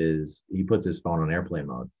puts his phone on airplane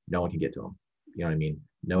mode. No one can get to him. You know what I mean?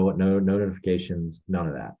 No notifications, none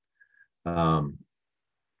of that.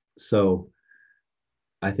 So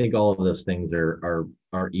I think all of those things are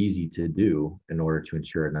easy to do in order to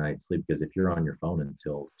ensure a night's sleep. Because if you're on your phone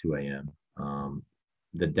until 2 a.m.,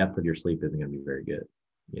 the depth of your sleep isn't going to be very good.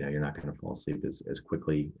 You're not going to fall asleep as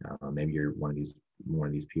quickly. Maybe you're one of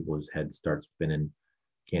these people whose head starts spinning,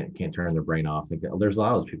 can't turn their brain off. There's a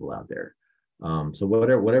lot of those people out there. So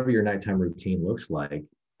whatever your nighttime routine looks like,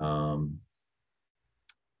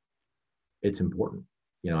 it's important.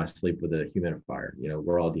 I sleep with a humidifier.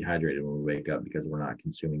 We're all dehydrated when we wake up because we're not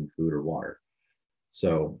consuming food or water.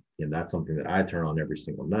 So, that's something that I turn on every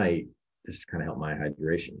single night just to kind of help my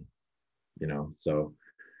hydration. So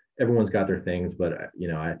everyone's got their things, but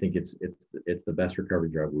I think it's the best recovery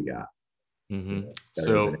drug we got. Better than a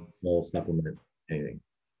So, full supplement, anything.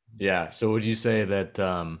 yeah. So would you say that,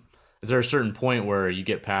 is there a certain point where you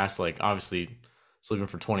get past, like, obviously sleeping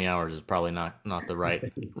for 20 hours is probably not the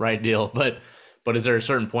right deal, but is there a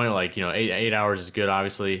certain point, like, 8 hours is good,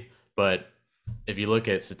 obviously, but if you look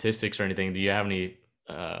at statistics or anything, do you have any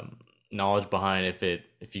knowledge behind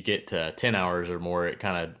if you get to 10 hours or more, it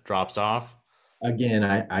kind of drops off? Again,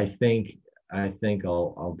 I think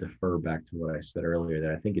I'll defer back to what I said earlier,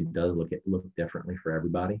 that I think it does look differently for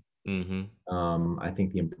everybody. Mm-hmm. I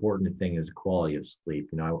think the important thing is quality of sleep.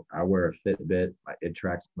 I wear a Fitbit. It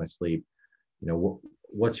tracks my sleep.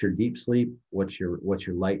 What's your deep sleep? What's your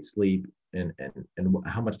light sleep? And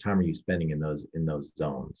how much time are you spending in those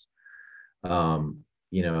zones?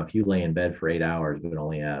 If you lay in bed for 8 hours but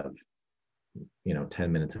only have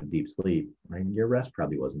 10 minutes of deep sleep, right, your rest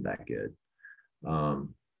probably wasn't that good.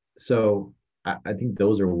 So I think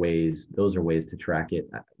those are ways to track it.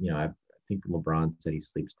 I think LeBron said he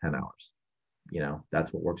sleeps 10 hours.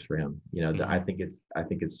 That's what works for him. Mm-hmm. I think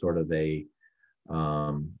it's sort of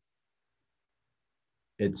um,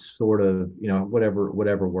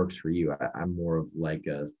 whatever works for you. I'm more of like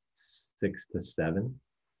a 6 to 7,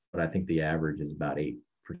 but I think the average is about 8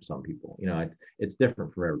 for some people. It's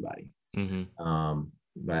different for everybody. Mm-hmm.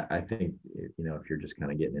 But I think, if you're just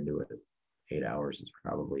kind of getting into it, 8 hours is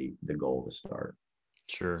probably the goal to start.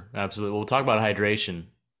 Sure, absolutely. We'll talk about hydration.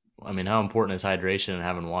 I mean, how important is hydration and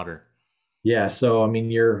having water? Yeah. So, I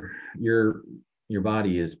mean, your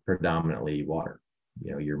body is predominantly water,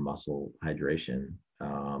 your muscle hydration,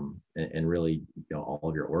 and really, all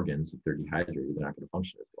of your organs, if they're dehydrated, they're not going to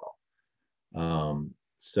function as well.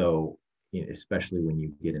 So, especially when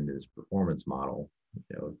you get into this performance model,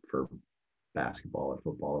 for basketball or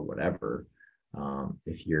football or whatever,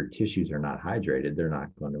 if your tissues are not hydrated, they're not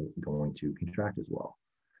going to contract as well.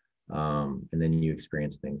 And then you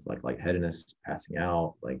experience things like lightheadedness, passing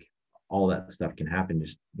out, like all that stuff can happen.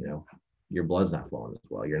 Just your blood's not flowing as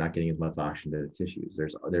well. You're not getting as much oxygen to the tissues.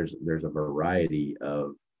 There's a variety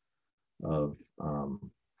of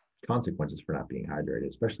consequences for not being hydrated,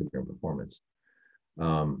 especially during performance.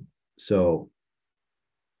 So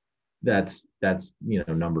that's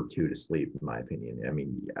number two to sleep, in my opinion. I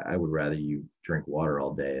mean, I would rather you drink water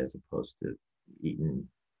all day as opposed to eating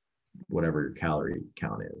whatever your calorie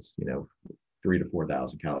count is, 3 to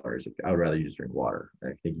 4,000 calories. I would rather you just drink water.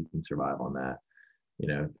 I think you can survive on that.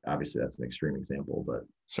 Obviously that's an extreme example, but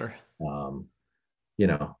Sure. um, you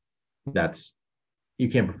know, that's you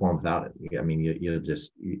can't perform without it. I mean,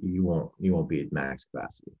 you won't be at max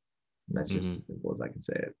capacity. And that's just Mm-hmm. as simple as I can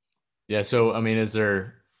say it. Yeah. So, I mean, is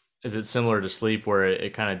it similar to sleep where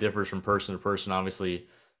it kind of differs from person to person? Obviously,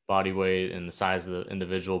 body weight and the size of the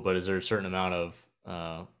individual, but is there a certain amount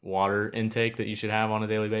of water intake that you should have on a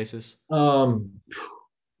daily basis? Um,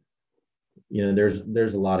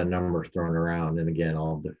 there's a lot of numbers thrown around, and again,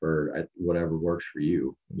 I'll defer at whatever works for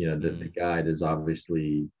you. The Mm-hmm. guide is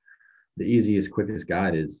obviously the easiest, quickest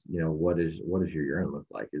guide is, what does your urine look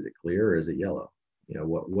like? Is it clear or is it yellow?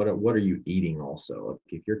 What are you eating also?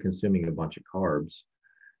 If you're consuming a bunch of carbs,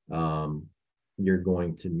 um, you're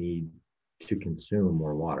going to need to consume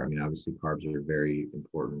more water. I mean, obviously carbs are a very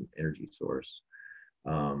important energy source.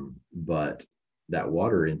 But that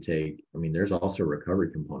water intake, I mean, there's also a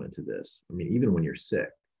recovery component to this. I mean, even when you're sick,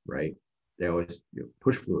 right? They always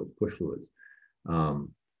push fluids, um,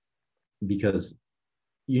 because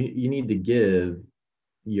you need to give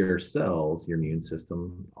your cells, your immune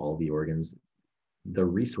system, all the organs, the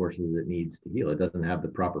resources it needs to heal. It doesn't have the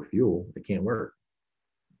proper fuel, it can't work.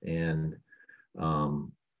 And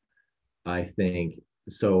um, I think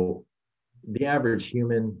so. The average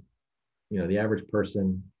human, the average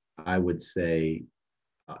person, I would say,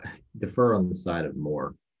 uh, defer on the side of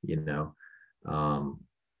more, um,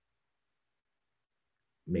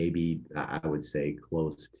 maybe I would say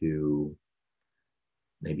close to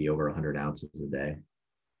maybe over 100 ounces a day.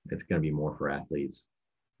 It's going to be more for athletes.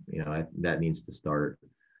 That needs to start.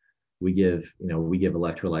 We give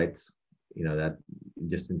electrolytes, that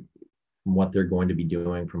just from what they're going to be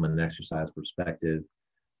doing from an exercise perspective,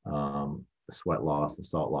 the sweat loss, the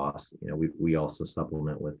salt loss. We also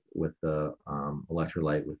supplement with the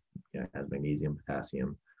electrolyte with has magnesium,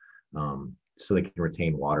 potassium, so they can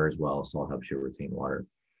retain water as well. Salt helps you retain water.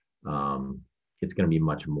 Um, it's going to be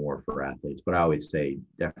much more for athletes, but I always say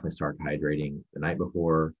definitely start hydrating the night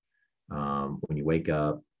before, when you wake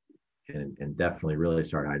up. and definitely really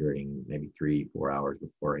start hydrating maybe 3-4 hours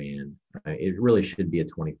beforehand. It really should be a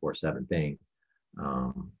 24/7 thing.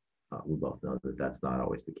 Um, we both know that that's not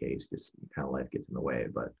always the case. Just kind of life gets in the way.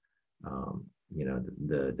 But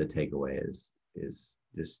the takeaway is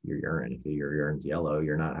just your urine. If your urine's yellow,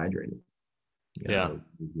 you're not hydrated. Yeah. It'll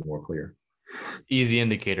be more clear. Easy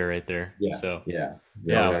indicator right there. Yeah, So yeah,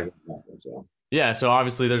 we yeah. gotta go back, so. Yeah, so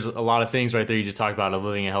obviously there's a lot of things right there you just talked about of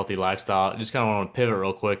living a healthy lifestyle. I just kind of want to pivot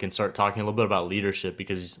real quick and start talking a little bit about leadership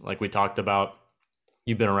because, like we talked about,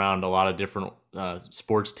 you've been around a lot of different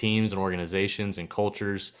sports teams and organizations and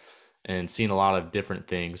cultures and seen a lot of different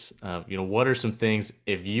things. What are some things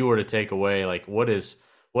if you were to take away, like what does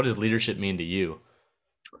leadership mean to you?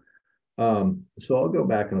 So I'll go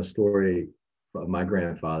back on a story of my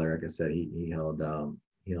grandfather. Like I said, he held a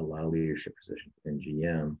lot of leadership positions in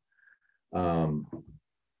GM. Um,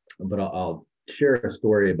 but I'll share a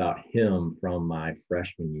story about him from my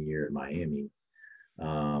freshman year at Miami.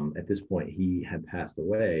 At this point, he had passed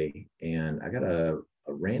away, and I got a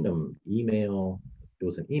random email. It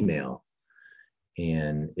was an email,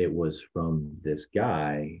 and it was from this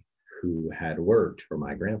guy who had worked for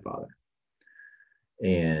my grandfather.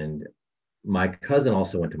 And my cousin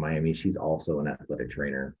also went to Miami. She's also an athletic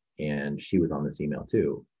trainer, and she was on this email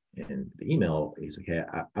too. And the email, he's like, "Hey,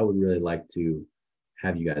 I would really like to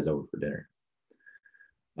have you guys over for dinner."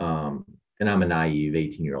 And I'm a naive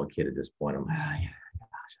 18-year-old kid at this point. I'm like, yeah,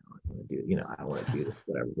 gosh, I want to do, I want to do this,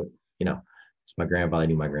 whatever. But it's my grandfather. I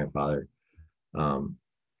knew my grandfather.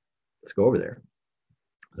 Let's go over there.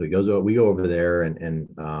 So we go over there,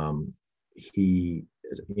 and he,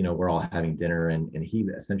 we're all having dinner, and he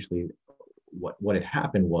essentially, what had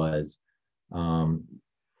happened was,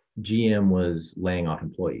 GM was laying off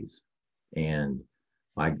employees, and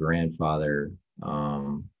my grandfather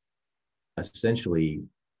essentially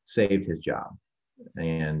saved his job.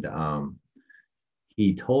 And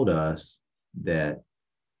he told us that,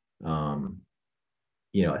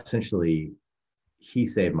 essentially, he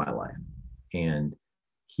saved my life. And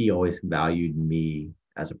he always valued me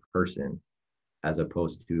as a person as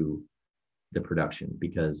opposed to the production,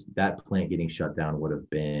 because that plant getting shut down would have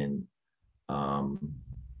been,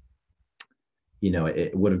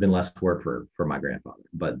 it would have been less work for my grandfather,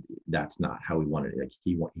 but that's not how he wanted it. Like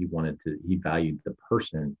he valued the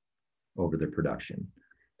person over the production.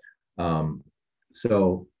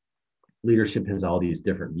 So leadership has all these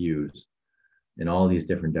different views and all these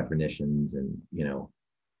different definitions, and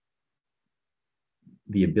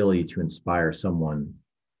the ability to inspire someone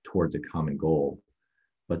towards a common goal.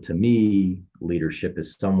 But to me, leadership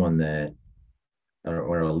is someone that,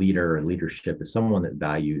 or a leader or leadership is someone that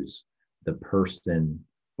values the person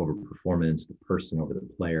over performance, the person over the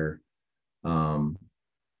player.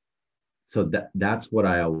 So that's what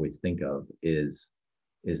I always think of is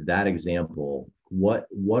that example. What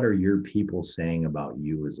are your people saying about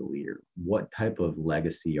you as a leader? What type of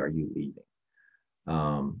legacy are you leaving?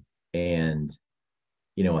 And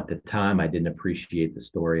at the time, I didn't appreciate the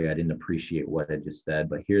story. I didn't appreciate what I just said,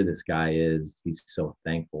 but here this guy is. He's so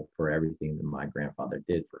thankful for everything that my grandfather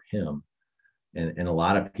did for him, and a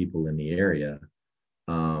lot of people in the area.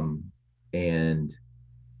 And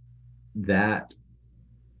that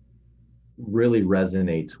really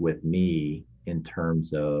resonates with me in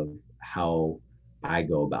terms of how I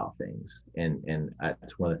go about things. And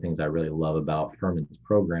that's one of the things I really love about Furman's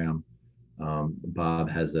program. Bob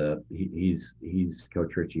has he's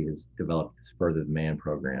Coach Ritchie has developed this Further the Man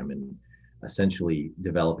program, and essentially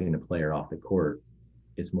developing the player off the court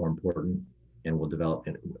is more important, and will develop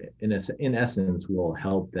in essence will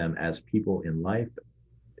help them as people in life,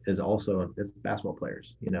 as also as basketball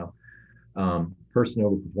players, person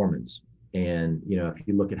over performance. And if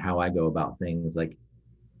you look at how I go about things, like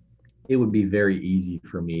it would be very easy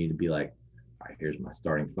for me to be like, all right, here's my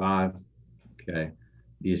starting five. Okay,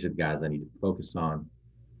 these are the guys I need to focus on.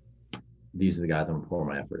 These are the guys I'm gonna pour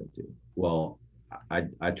my effort into. Well,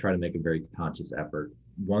 I try to make a very conscious effort.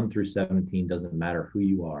 1 through 17 doesn't matter who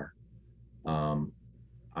you are.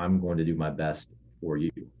 I'm going to do my best for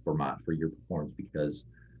you, for your performance, because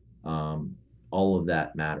all of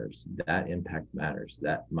that matters. That impact matters.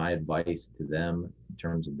 That my advice to them in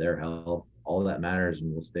terms of their health, all of that matters,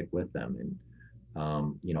 and will stick with them.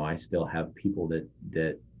 And I still have people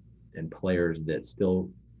that and players that still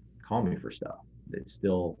call me for stuff.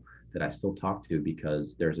 That I still talk to,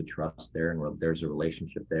 because there's a trust there, and there's a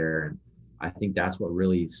relationship there. And I think that's what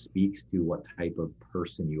really speaks to what type of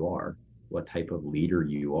person you are, what type of leader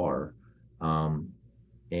you are.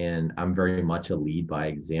 And I'm very much a lead by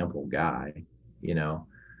example guy.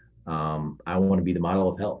 I want to be the model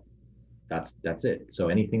of health. That's it. So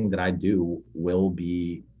anything that I do will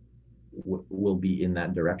be will be in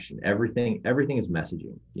that direction. Everything is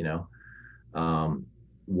messaging,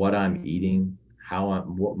 what I'm eating,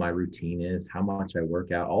 what my routine is, how much I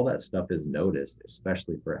work out, all that stuff is noticed,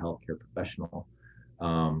 especially for a healthcare professional.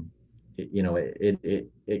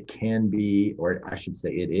 It can be, or I should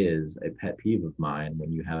say it is a pet peeve of mine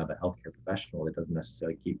when you have a healthcare professional that doesn't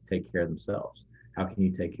necessarily take care of themselves. How can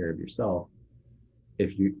you take care of yourself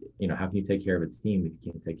if how can you take care of a team if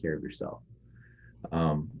you can't take care of yourself?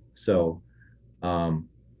 So um,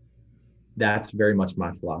 that's very much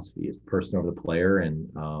my philosophy, is person over the player, and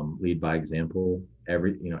lead by example.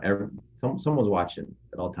 Someone's watching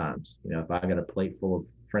at all times. If I got a plate full of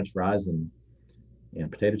French fries and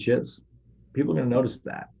potato chips, people are going to notice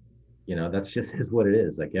that. That's just is what it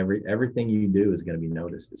is. Like everything you do is going to be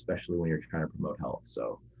noticed, especially when you're trying to promote health.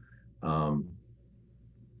 So,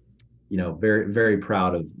 very, very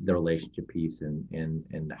proud of the relationship piece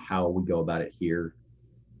and how we go about it here.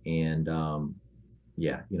 And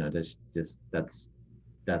yeah, just that's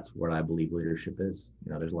what I believe leadership is.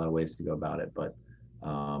 There's a lot of ways to go about it, but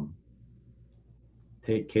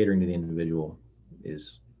catering to the individual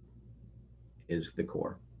is the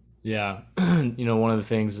core. Yeah. One of the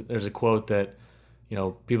things, there's a quote that,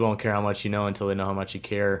 people don't care how much you know until they know how much you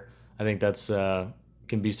care. I think that's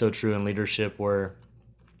can be so true in leadership, where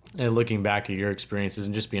looking back at your experiences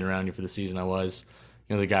and just being around you for the season I was,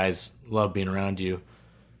 the guys love being around you.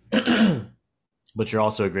 But you're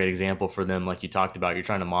also a great example for them. Like you talked about, you're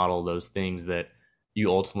trying to model those things that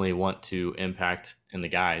you ultimately want to impact in the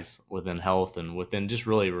guys within health and within just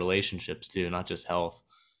really relationships too, not just health.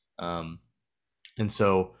 And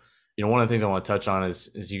so, one of the things I want to touch on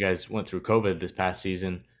is you guys went through COVID this past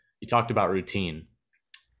season. You talked about routine.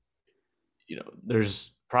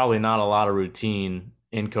 There's probably not a lot of routine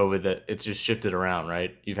in COVID, that it's just shifted around,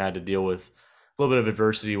 right? You've had to deal with a little bit of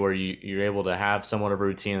adversity where you're able to have somewhat of a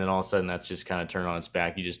routine, and then all of a sudden that's just kind of turned on its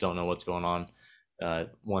back. You just don't know what's going on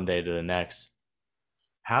one day to the next.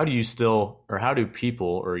 How do you still, or how do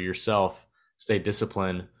people or yourself stay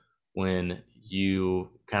disciplined when you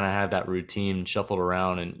kind of have that routine shuffled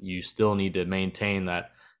around and you still need to maintain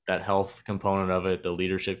that health component of it, the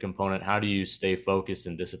leadership component? How do you stay focused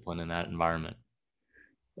and disciplined in that environment?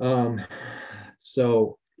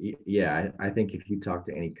 So yeah, I think if you talk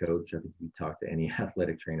to any coach, I think if you talk to any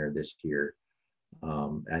athletic trainer this year,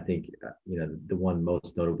 I think the one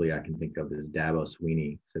most notably I can think of is Dabo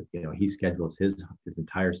Sweeney. So he schedules his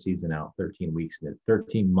entire season out 13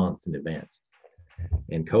 months in advance.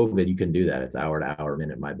 And COVID, you can do that. It's hour to hour,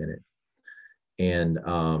 minute by minute. And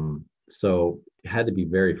so it had to be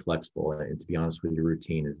very flexible. And to be honest with you,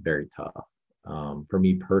 routine is very tough. For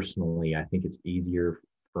me personally, I think it's easier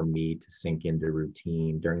for me to sink into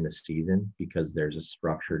routine during the season because there's a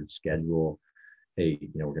structured schedule. Hey,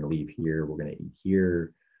 we're going to leave here, we're going to eat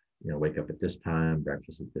here, wake up at this time,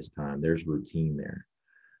 breakfast at this time. There's routine there.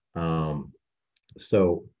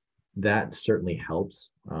 So that certainly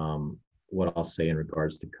helps. What I'll say in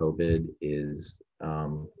regards to COVID is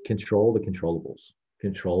control the controllables,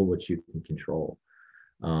 control what you can control.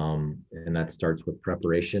 And that starts with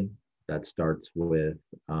preparation. That starts with,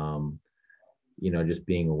 just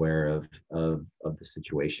being aware of the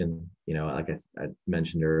situation. Like I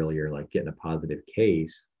mentioned earlier, like getting a positive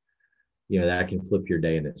case, that can flip your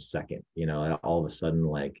day in a second. All of a sudden,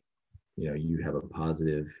 like, you have a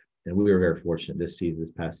positive, and we were very fortunate this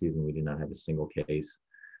past season, we did not have a single case.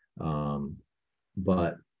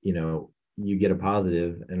 But you get a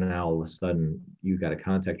positive, and now all of a sudden you've got to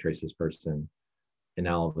contact trace this person, and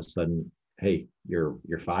now all of a sudden, hey, your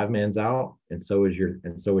 5-man's out, and so is your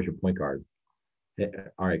point guard. Hey,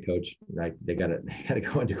 all right, coach, like they gotta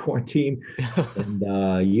go into quarantine, and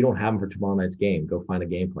you don't have them for tomorrow night's game. Go find a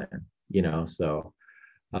game plan. So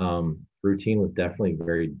routine was definitely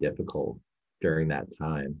very difficult during that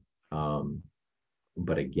time.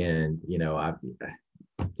 But again, I'm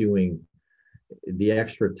doing the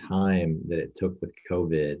extra time that it took with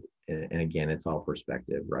COVID, and again, it's all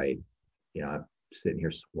perspective, right? I'm sitting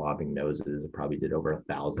here swabbing noses. I probably did over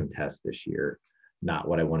 1,000 tests this year. Not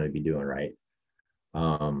what I wanted to be doing, right?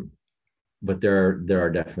 But there are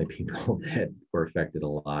definitely people that were affected a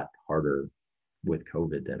lot harder with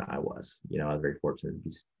COVID than I was. I was very fortunate to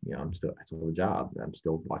be, I still have a job. I'm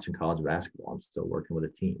still watching college basketball. I'm still working with a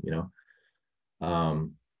team,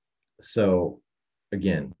 So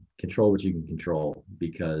again, control what you can control,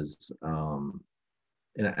 because,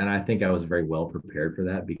 and I think I was very well prepared for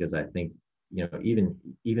that, because I think,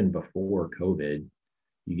 even before COVID,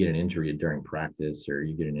 you get an injury during practice or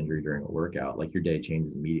you get an injury during a workout, like your day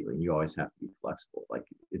changes immediately, and you always have to be flexible. Like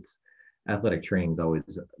athletic training's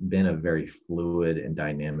always been a very fluid and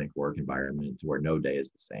dynamic work environment, where no day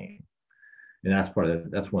is the same. And that's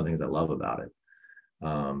that's one of the things I love about it.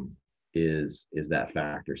 Is that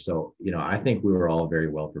factor. So, I think we were all very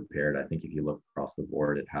well prepared. I think if you look across the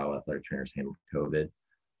board at how athletic trainers handled COVID,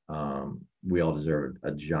 we all deserve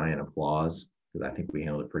a giant applause because I think we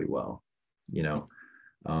handled it pretty well. You know,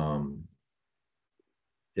 um,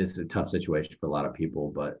 it's a tough situation for a lot of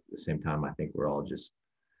people, but at the same time, I think we're all just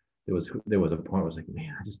there was a point where I was like,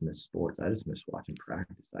 man, I just miss sports. I just miss watching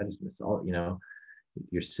practice. I just miss all.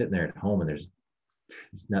 You're sitting there at home and there's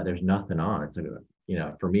nothing on. It's like,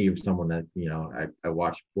 for me, someone that I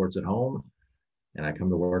watch sports at home and I come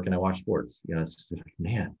to work and I watch sports. It's just like,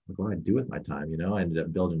 man, what do I do with my time? I ended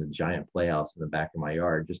up building a giant playhouse in the back of my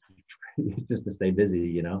yard just to stay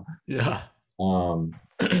busy. Yeah. Um,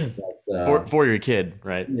 but, For your kid,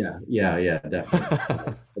 right? yeah,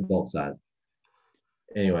 definitely. Adult size.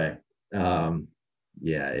 Anyway,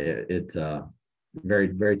 yeah, it's very,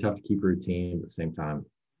 very tough to keep routine. But at the same time,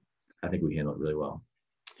 I think we handle it really well.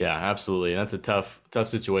 Yeah, absolutely. And that's a tough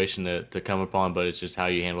situation to come upon, but it's just how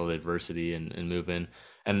you handle the adversity and move in.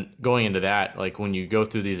 And going into that, like when you go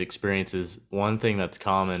through these experiences, one thing that's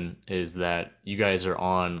common is that you guys are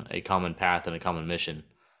on a common path and a common mission.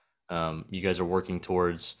 You guys are working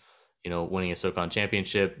towards, winning a SoCon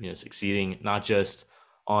championship, succeeding not just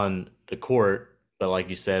on the court, but like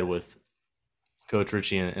you said, with Coach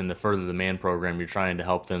Richie and the Further the Man program, you're trying to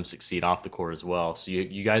help them succeed off the court as well. So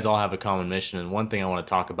you guys all have a common mission. And one thing I want to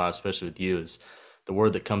talk about, especially with you, is the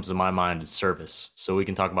word that comes to my mind is service. So we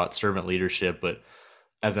can talk about servant leadership, but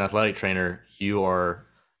as an athletic trainer, you are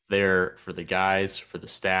there for the guys, for the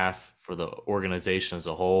staff, for the organization as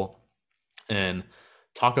a whole. And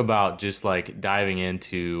talk about just like diving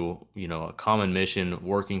into, a common mission,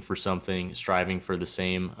 working for something, striving for the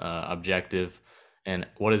same objective. And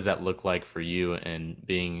what does that look like for you and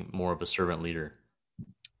being more of a servant leader?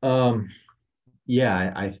 Um,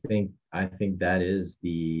 yeah, I think that is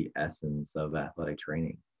the essence of athletic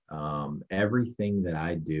training. Everything that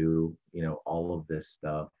I do, all of this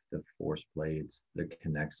stuff, the force plates, the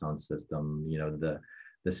Connexon system, the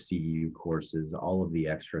CU courses, all of the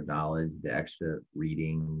extra knowledge, the extra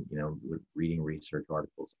reading, reading research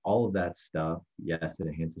articles, all of that stuff. Yes, it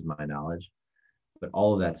enhances my knowledge, but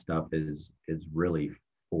all of that stuff is really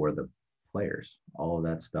for the players. All of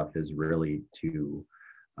that stuff is really to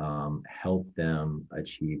help them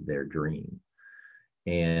achieve their dream.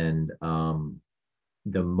 And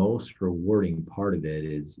the most rewarding part of it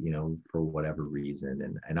is, for whatever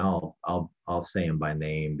reason, and I'll say him by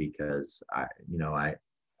name because I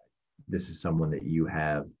this is someone that you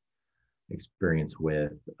have experience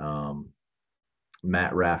with,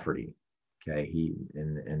 Matt Rafferty. Okay, he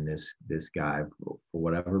and this guy for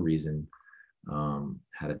whatever reason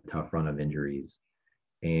had a tough run of injuries,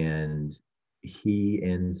 and he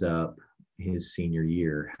ends up his senior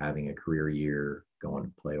year having a career year going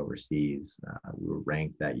to play overseas. We were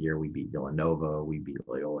ranked that year. We beat Villanova. We beat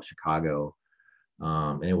Loyola Chicago,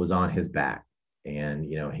 and it was on his back. And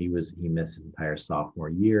he missed his entire sophomore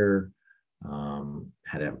year.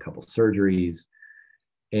 Had to have a couple surgeries,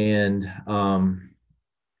 and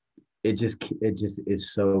it just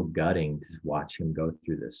is so gutting to watch him go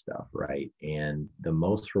through this stuff, right? And the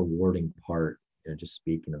most rewarding part, just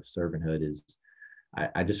speaking of servanthood, is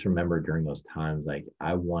I just remember during those times, like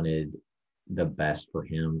I wanted the best for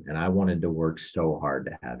him, and I wanted to work so hard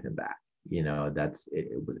to have him back.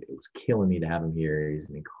 It was killing me to have him here. He's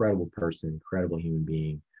an incredible person, incredible human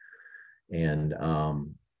being, and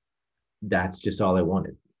that's just all I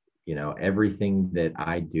wanted. Everything that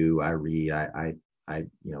I do, I read, I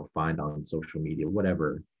find on social media,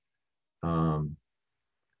 whatever. Um,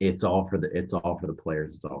 it's all for the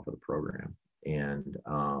players. It's all for the program, and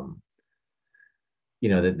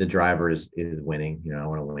the driver is winning. I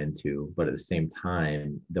want to win too, but at the same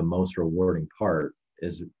time, the most rewarding part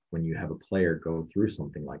is when you have a player go through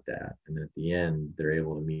something like that, and at the end they're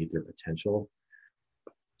able to meet their potential.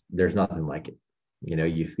 There's nothing like it. You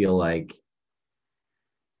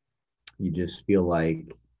just feel like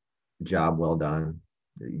job well done.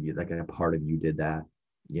 Like a part of you did that,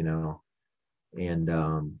 you know, and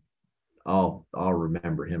I'll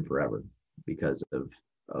remember him forever because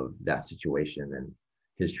of that situation and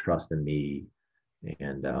his trust in me.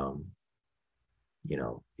 And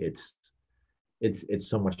it's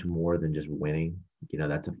so much more than just winning.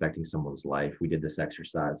 That's affecting someone's life. We did this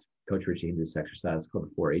exercise. Coach Richie did this exercise called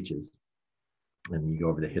the 4 H's, and you go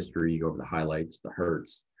over the history, you go over the highlights, the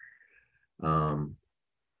hurts. Um,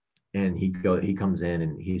 and he comes in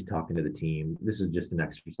and he's talking to the team. This is just an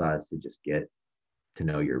exercise to just get to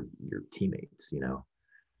know your teammates.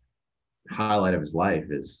 Highlight of his life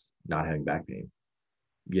is not having back pain.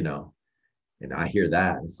 And I hear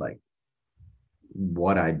that, and it's like,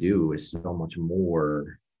 what I do is so much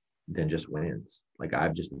more than just wins. Like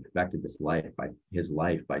I've just affected his life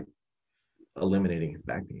by eliminating his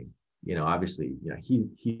back pain. Obviously,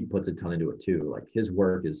 he puts a ton into it too. Like his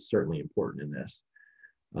work is certainly important in this,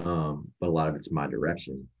 but a lot of it's my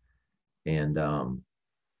direction. And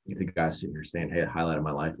if the guy's sitting here saying, "Hey, the highlight of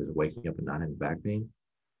my life is waking up and not having back pain,"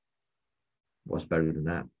 what's better than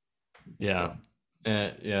that? Yeah.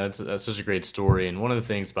 Yeah, that's such a great story. And one of the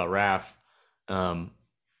things about Raf, um,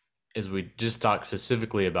 is we just talked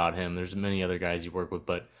specifically about him. There's many other guys you work with,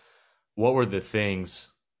 but what were the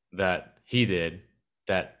things that he did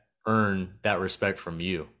that earned that respect from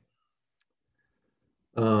you?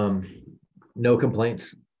 Um, no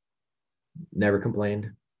complaints. Never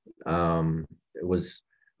complained. It was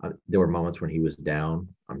there were moments when he was down.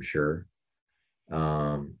 I'm sure.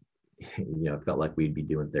 Um, it felt like we'd be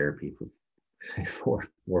doing therapy for 4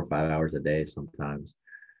 or 5 hours a day sometimes.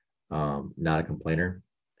 Not a complainer.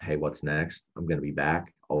 Hey, what's next? I'm going to be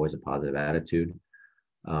back. Always a positive attitude.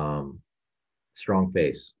 Um, Strong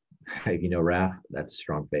face. If Raf, that's a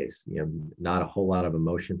strong face. Not a whole lot of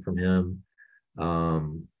emotion from him.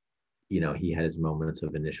 Um, he had his moments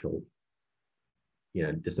of initial,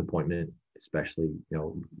 disappointment, especially,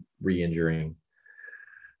 re-injuring.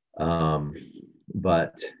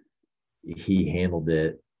 But he handled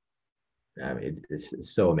it. I mean, it's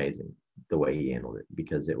so amazing the way he handled it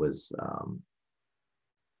because it was,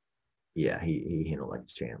 yeah, he handled like a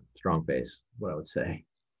champ. Strong face, what I would say.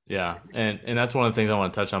 Yeah, and that's one of the things I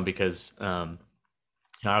want to touch on because I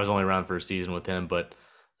was only around for a season with him, but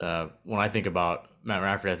when I think about Matt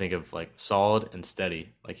Raftery, I think of like solid and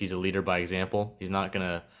steady. Like he's a leader by example. He's not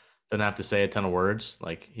gonna doesn't have to say a ton of words.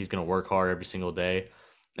 Like he's gonna work hard every single day,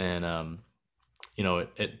 and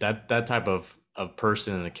that type of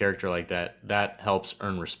person and a character like that helps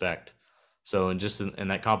earn respect. So and just in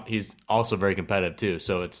that he's also very competitive too.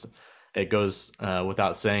 So it goes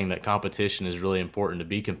without saying that competition is really important to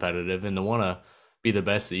be competitive and to want to be the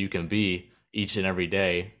best that you can be each and every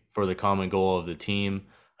day for the common goal of the team,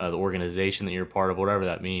 the organization that you're part of, whatever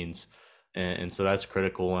that means. And so that's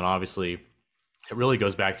critical. And obviously, it really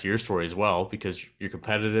goes back to your story as well because you're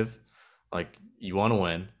competitive, like you want to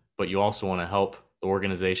win, but you also want to help the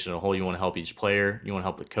organization as a whole. You want to help each player, you want to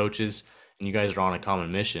help the coaches, and you guys are on a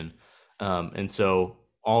common mission. And so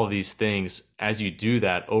all of these things, as you do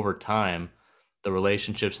that over time, the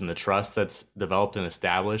relationships and the trust that's developed and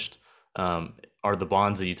established are the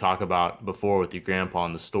bonds that you talk about before with your grandpa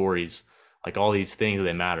and the stories. Like all these things,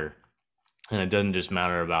 they matter. And it doesn't just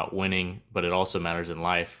matter about winning, but it also matters in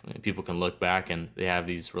life. People can look back and they have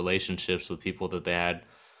these relationships with people that they had,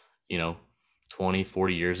 20,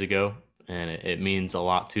 40 years ago. And it means a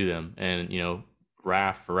lot to them. And,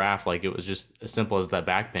 for Raf, like it was just as simple as that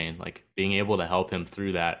back pain, like being able to help him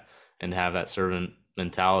through that and have that servant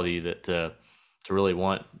mentality that to really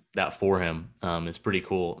want that for him is pretty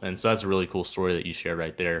cool. And so that's a really cool story that you shared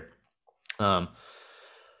right there. I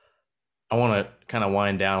want to kind of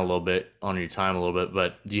wind down a little bit on your time a little bit,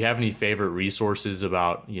 but do you have any favorite resources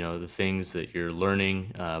about, the things that you're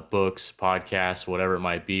learning, books, podcasts, whatever it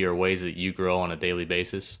might be, or ways that you grow on a daily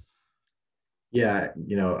basis? Yeah,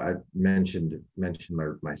 I mentioned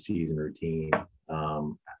my season routine.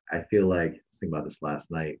 I feel like thinking about this last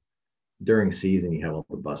night. During season, you have all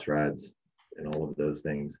the bus rides and all of those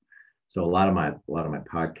things. So a lot of my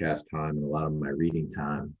podcast time and a lot of my reading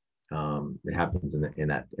time, it happens in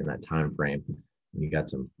that time frame. And you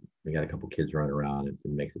got a couple kids running around. It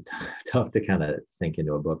makes it tough to kind of sink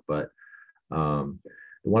into a book. But the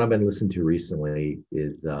one I've been listening to recently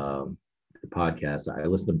is the podcast. I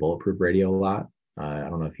listen to Bulletproof Radio a lot. I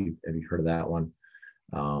don't know if you've heard of that one.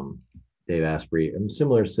 Dave Asprey, and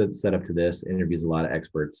similar setup to this, interviews a lot of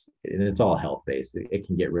experts, and it's all health based. It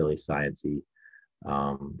can get really sciencey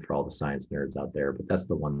for all the science nerds out there, but that's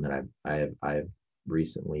the one that I've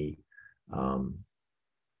recently done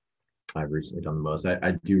the most.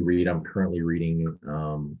 I do read. I'm currently reading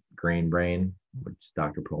Grain Brain, which is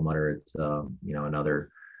Dr. Perlmutter. It's another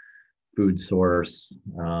food source,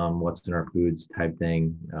 what's in our foods type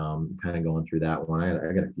thing. Kind of going through that one.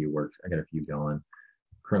 I got a few works. I got a few going.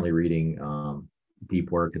 Currently reading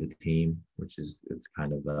Deep Work as a Team, it's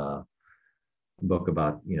kind of a book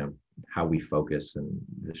about how we focus and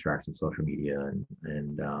distraction, social media,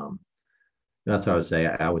 and that's what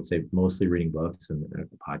I would say mostly reading books and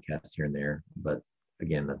podcasts here and there. But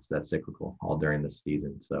again, that's cyclical all during the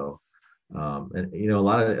season. So and a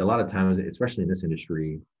lot of times, especially in this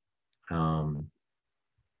industry,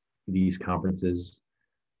 these conferences,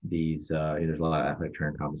 there's a lot of athletic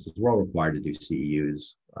training conferences. We're all required to do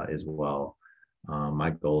CEUs as well. My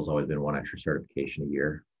goal has always been one extra certification a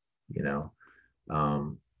year,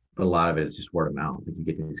 But a lot of it is just word of mouth. Like you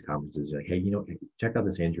get to these conferences, you're like, hey, check out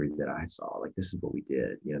this injury that I saw. Like this is what we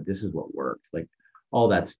did. This is what worked. Like all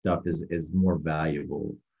that stuff is more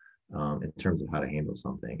valuable in terms of how to handle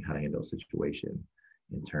something, how to handle a situation.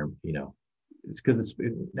 In terms, it's because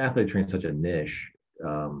athlete training is such a niche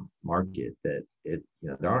market that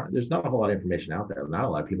there's not a whole lot of information out there. Not a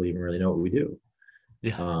lot of people even really know what we do.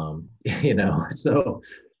 Yeah. So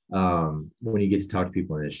when you get to talk to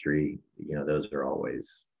people in the industry, those are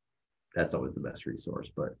always that's always the best resource.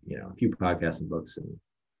 But a few podcasts and books, and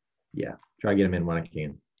yeah, try to get them in when I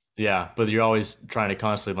can. Yeah, but you're always trying to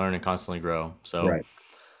constantly learn and constantly grow. So, Right.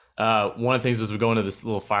 One of the things as we go into this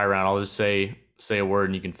little fire round, I'll just say a word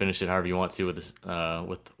and you can finish it however you want to with this,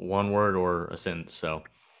 with one word or a sentence. So,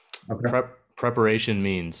 Okay. preparation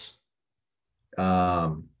means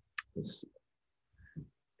Um,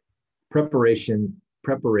 preparation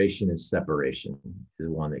is separation is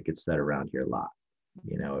one that gets said around here a lot.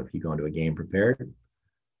 If you go into a game prepared,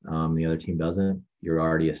 the other team doesn't, you're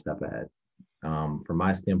already a step ahead. From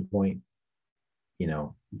my standpoint,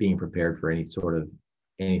 being prepared for any sort of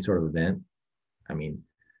event, I mean,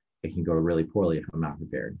 it can go really poorly if I'm not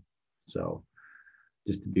prepared. So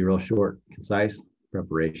just to be real short, concise,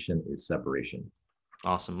 preparation is separation.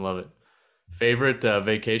 awesome. Love it. Favorite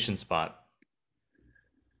vacation spot?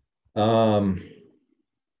 Um,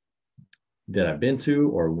 that I've been to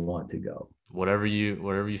or want to go. Whatever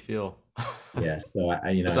you feel. Yeah. So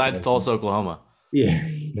Besides Tulsa, Oklahoma. yeah,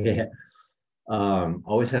 yeah.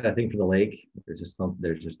 Always had a thing for the lake. There's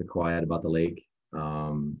just a quiet about the lake.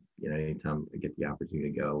 Anytime I get the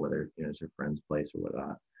opportunity to go, whether it's a friend's place or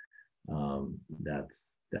whatnot, that's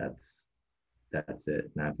that's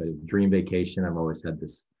it. Now, if a dream vacation, I've always had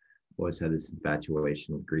this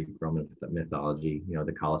infatuation with Greek Roman mythology.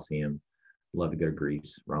 The Colosseum. Love to go to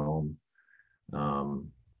Greece, Rome. Um,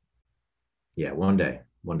 yeah, one day,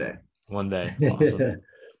 one day. One day. Awesome.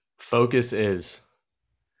 Focus is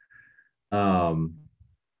um,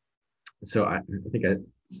 so I think I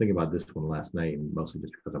was thinking about this one last night, and mostly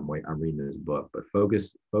just because I'm reading this book. But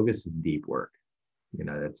focus is deep work.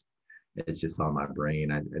 That's it's just on my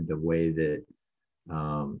brain. And the way that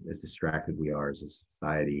as distracted we are as a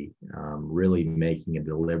society, really making a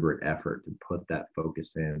deliberate effort to put that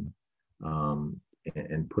focus in,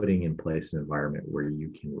 and putting in place an environment where you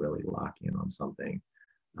can really lock in on something.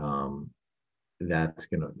 Um, that's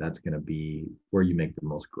gonna be where you make the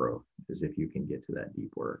most growth, is if you can get to that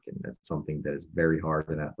deep work. And that's something that is very hard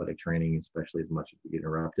in athletic training, especially as much as you get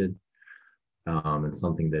interrupted. And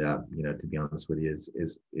something that to be honest with you,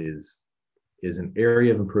 is an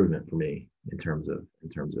area of improvement for me in terms of,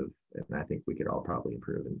 and I think we could all probably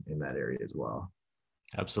improve in that area as well.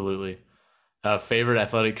 absolutely. Favorite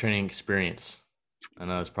athletic training experience? I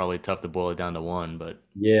know it's probably tough to boil it down to one, but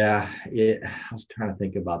Yeah, I was trying to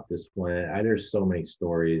think about this one. There's so many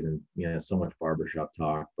stories, and so much barbershop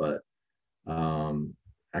talk, but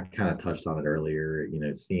I kind of touched on it earlier.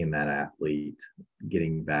 Seeing that athlete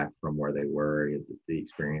getting back from where they were, the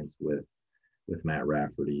experience with Matt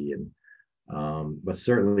Rafferty, and but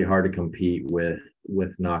certainly hard to compete with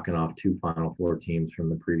knocking off two Final Four teams from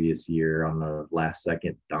the previous year on the last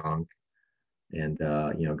second dunk, and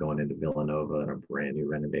going into Villanova in a brand new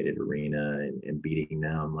renovated arena, and beating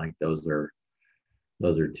them. Like those are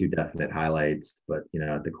two definite highlights. But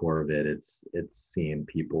at the core of it, it's seeing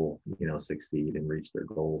people succeed and reach their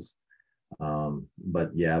goals.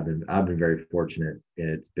 But yeah, I've been very fortunate.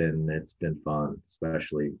 It's been fun,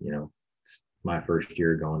 especially my first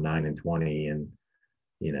year going 9-20, and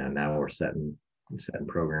now we're setting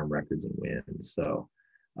program records and wins. So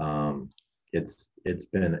it's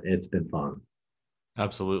been fun.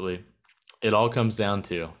 absolutely. It all comes down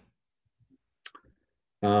to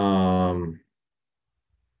Um,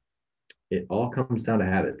 it all comes down to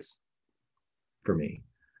habits for me.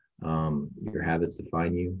 Your habits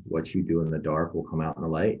define you. What you do in the dark will come out in the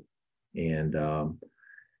light, and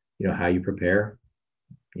how you prepare.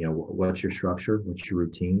 What's your structure? What's your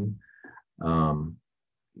routine? Um,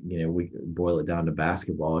 we boil it down to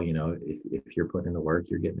basketball. If you're putting in the work,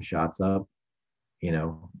 you're getting the shots up.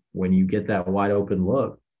 When you get that wide open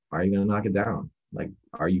look, are you going to knock it down? Like,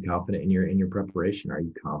 are you confident in your preparation? Are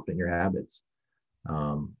you confident in your habits?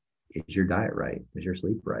 Is your diet right? Is your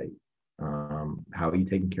sleep right? How are you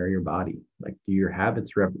taking care of your body? Like, do your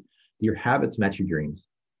habits match your dreams?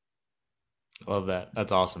 love that.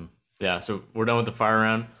 That's awesome. Yeah, so we're done with the fire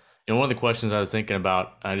round. One of the questions I was thinking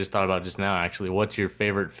about, I just thought about just now actually, what's your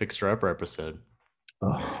favorite Fixer Upper episode?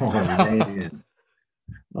 Oh man.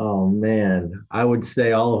 Oh man. I would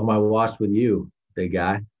say all of them I watched with you, big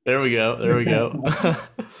guy. There we go. There we go.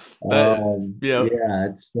 That, yeah. Yeah,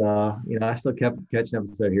 it's I still kept catching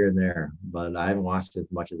episode here and there, but I haven't watched as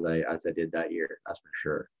much as I did that year. That's for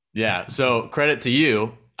sure. Yeah. So credit to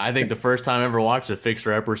you. I think the first time I ever watched a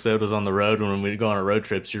Fixer episode was on the road when we'd go on a road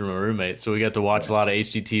trip. You were my roommate, so we got to watch a Yeah, lot of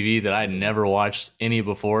HGTV that I'd never watched any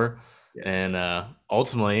before. yeah. And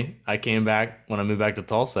ultimately, I came back when I moved back to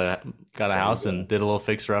Tulsa, got a There you house, and go. did a little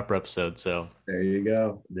Fixer Upper episode. So, There you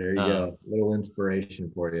go. There you uh, go. Little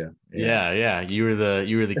inspiration for you. Yeah. yeah, yeah, you were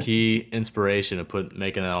the key inspiration to put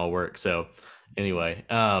making that all work. So, anyway,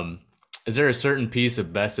 is there a certain piece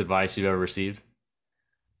of best advice you've ever received?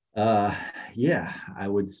 Uh, yeah, I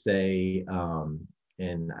would say,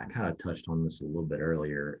 and I kind of touched on this a little bit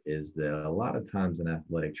earlier, is that a lot of times in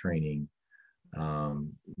athletic training,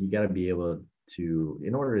 you got to be able to,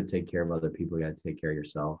 in order to take care of other people, you got to take care of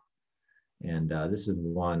yourself. And this is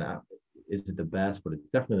one, is it the best, but it's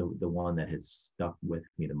definitely the one that has stuck with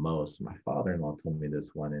me the most. My father-in-law told me this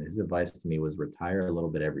one, and his advice to me was retire a little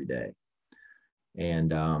bit every day. And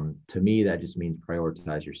to me, that just means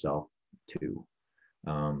prioritize yourself too.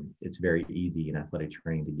 It's very easy in athletic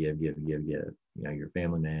training to give. You know, you're a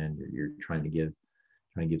family man. You're trying to give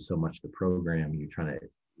so much to the program. You're trying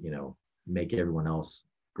to, make everyone else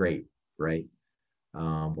great, right?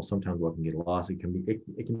 Well, sometimes what can get lost, it can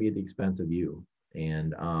be at the expense of you.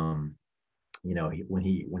 And when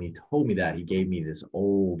he told me that, he gave me this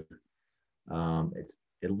old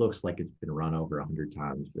it looks like it's been run over 100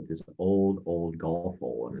 times, but this old golf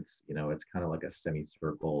hole, and it's kind of like a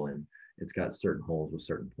semicircle, and it's got certain holes with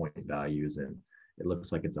certain point values, and it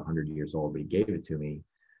looks like it's 100 years old. But he gave it to me,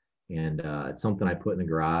 and it's something I put in the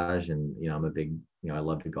garage. And I'm a big, I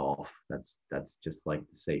love to golf. That's just like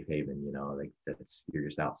the safe haven. Like that's you're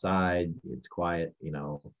just outside. It's quiet.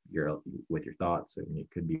 You're with your thoughts, and it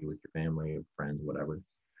could be with your family, friends, whatever.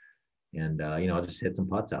 And I'll just hit some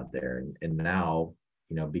putts out there. And now,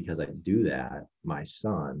 because I do that, my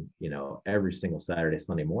son, every single Saturday,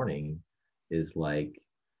 Sunday morning is like,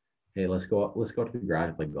 hey, let's go to the garage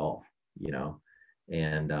and play golf, you know.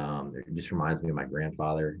 And it just reminds me of my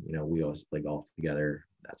grandfather. We always play golf together.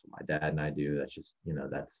 That's what my dad and I do. That's just,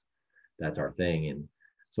 that's our thing. And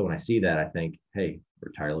so when I see that, I think, hey,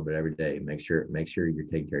 retire a little bit every day. Make sure you're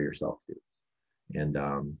taking care of yourself too. And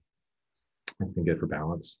it's been good for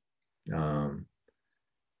balance. Um,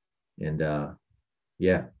 and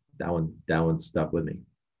yeah, that one stuck with me.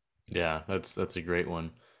 Yeah, that's a great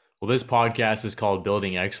one. Well, this podcast is called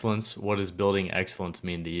Building Excellence. What does building excellence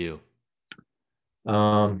mean to you?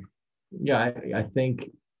 Um, yeah, I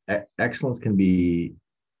think excellence can be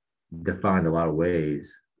defined a lot of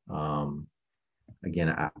ways. Um, Again,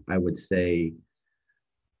 I would say,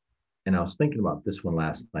 and I was thinking about this one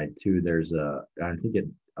last night too. I think it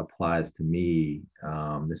applies to me.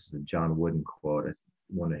 This is a John Wooden quote,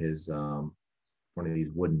 one of his, one of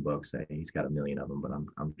these Wooden books. He's got a million of them, but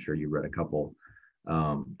I'm sure you read a couple.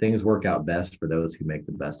 Things work out best for those who make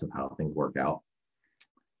the best of how things work out.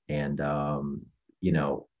 And you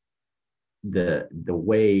know, the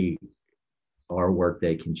way our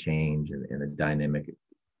workday can change in a dynamic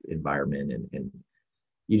environment, and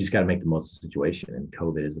you just got to make the most of the situation. And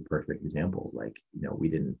COVID is a perfect example. Like, we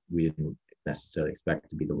didn't necessarily expect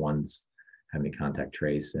to be the ones having to contact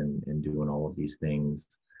trace and doing all of these things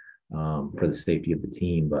for the safety of the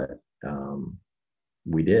team, but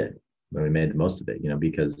we did, and we made the most of it.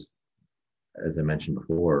 Because as I mentioned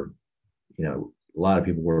before, a lot of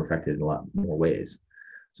people were affected in a lot more ways.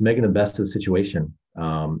 So making the best of the situation,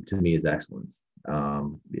 to me, is excellence. A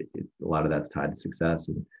lot of that's tied to success,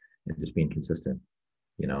 and just being consistent.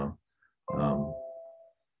 You know, um,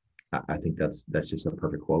 I think that's just a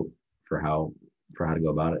perfect quote for how to go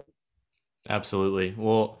about it. Absolutely.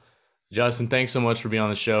 Well, Justin, thanks so much for being on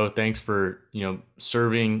the show. Thanks for,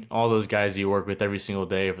 serving all those guys you work with every single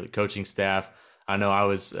day, for the coaching staff. I know I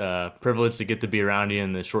was privileged to get to be around you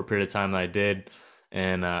in the short period of time that I did.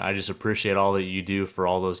 And I just appreciate all that you do for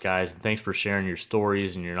all those guys. And thanks for sharing your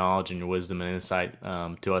stories and your knowledge and your wisdom and insight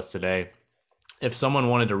to us today. If someone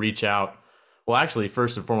wanted to reach out, well, actually,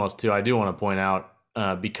 first and foremost, too, I do want to point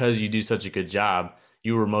out, because you do such a good job,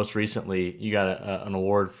 you were most recently, you got an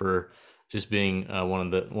award for just being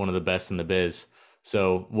one of the best in the biz.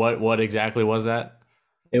 So what exactly was that?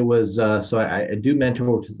 It was so I do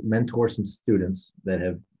mentor some students that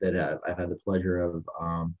I've had the pleasure of.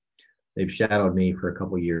 They've shadowed me for a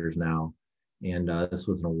couple years now, and this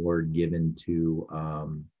was an award given to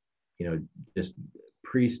just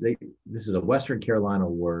this is a Western Carolina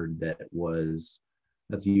award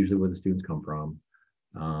that's usually where the students come from,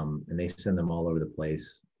 and they send them all over the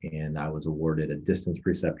place. And I was awarded a distance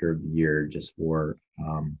preceptor of the year just for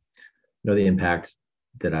the impacts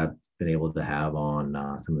that I've been able to have on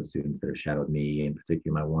some of the students that have shadowed me, in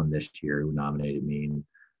particular my one this year who nominated me,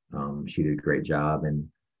 and she did a great job. And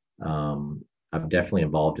I'm definitely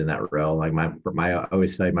involved in that role. Like I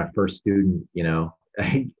always say my first student,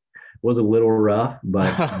 was a little rough,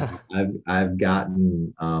 but I've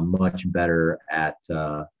gotten much better at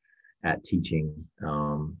teaching,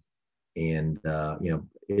 and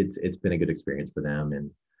it's been a good experience for them.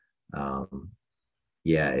 And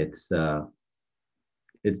yeah, it's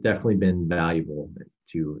definitely been valuable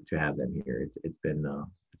to have them here. It's been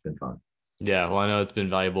fun. Yeah, well, I know it's been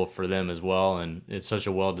valuable for them as well, and it's such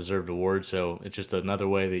a well-deserved award. So it's just another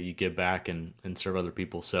way that you give back and serve other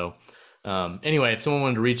people. So anyway, if someone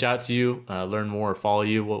wanted to reach out to you, learn more, or follow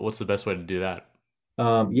you, what's the best way to do that?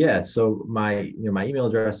 Yeah, so my email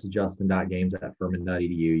address is justin.games@furman.edu.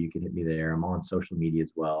 You can hit me there. I'm on social media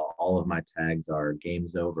as well. All of my tags are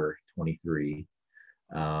games over 23.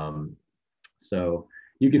 So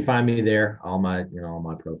you can find me there. All my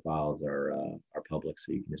profiles are public,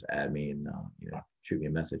 so you can just add me and shoot me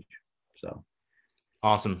a message. So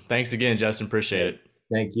Awesome. Thanks again, Justin. Appreciate it.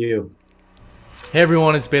 thank you. Hey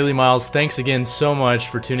everyone, it's Bailey Miles. Thanks again so much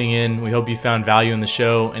for tuning in. We hope you found value in the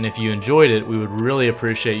show, and if you enjoyed it, we would really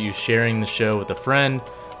appreciate you sharing the show with a friend,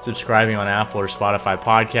 subscribing on Apple or Spotify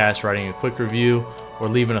podcasts, writing a quick review, or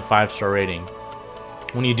leaving a 5-star rating.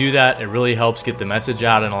 When you do that, it really helps get the message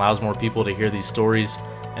out and allows more people to hear these stories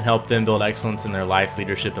and help them build excellence in their life,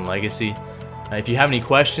 leadership, and legacy. If you have any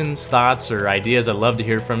questions, thoughts, or ideas, I'd love to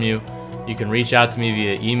hear from you. You can reach out to me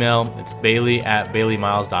via email. It's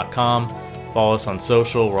bailey@baileymiles.com. Follow us on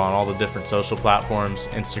social. We're on all the different social platforms,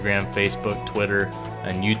 Instagram, Facebook, Twitter,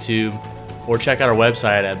 and YouTube. Or check out our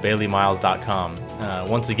website at baileymiles.com.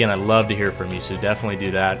 Once again, I'd love to hear from you, so definitely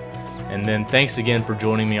do that. And then thanks again for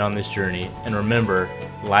joining me on this journey. And remember,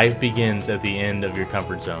 life begins at the end of your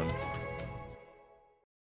comfort zone.